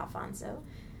contact Alfonso.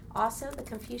 Also, the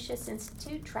Confucius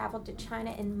Institute traveled to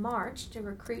China in March to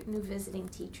recruit new visiting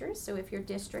teachers, so if your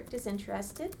district is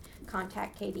interested,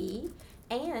 contact KDE.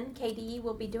 And KDE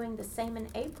will be doing the same in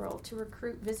April to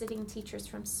recruit visiting teachers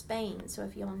from Spain, so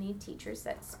if you'll need teachers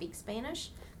that speak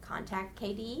Spanish, contact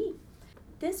KDE.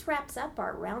 This wraps up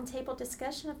our roundtable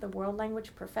discussion of the world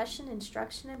language profession,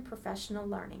 instruction, and professional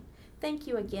learning. Thank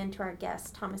you again to our guests,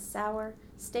 Thomas Sauer,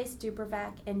 Stace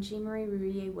Dubervac, and Jean Marie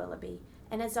Rouillet Willoughby,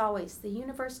 and as always, the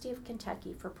University of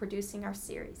Kentucky for producing our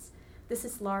series. This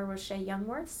is Laura Roche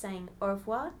Youngworth saying au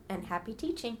revoir and happy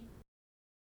teaching.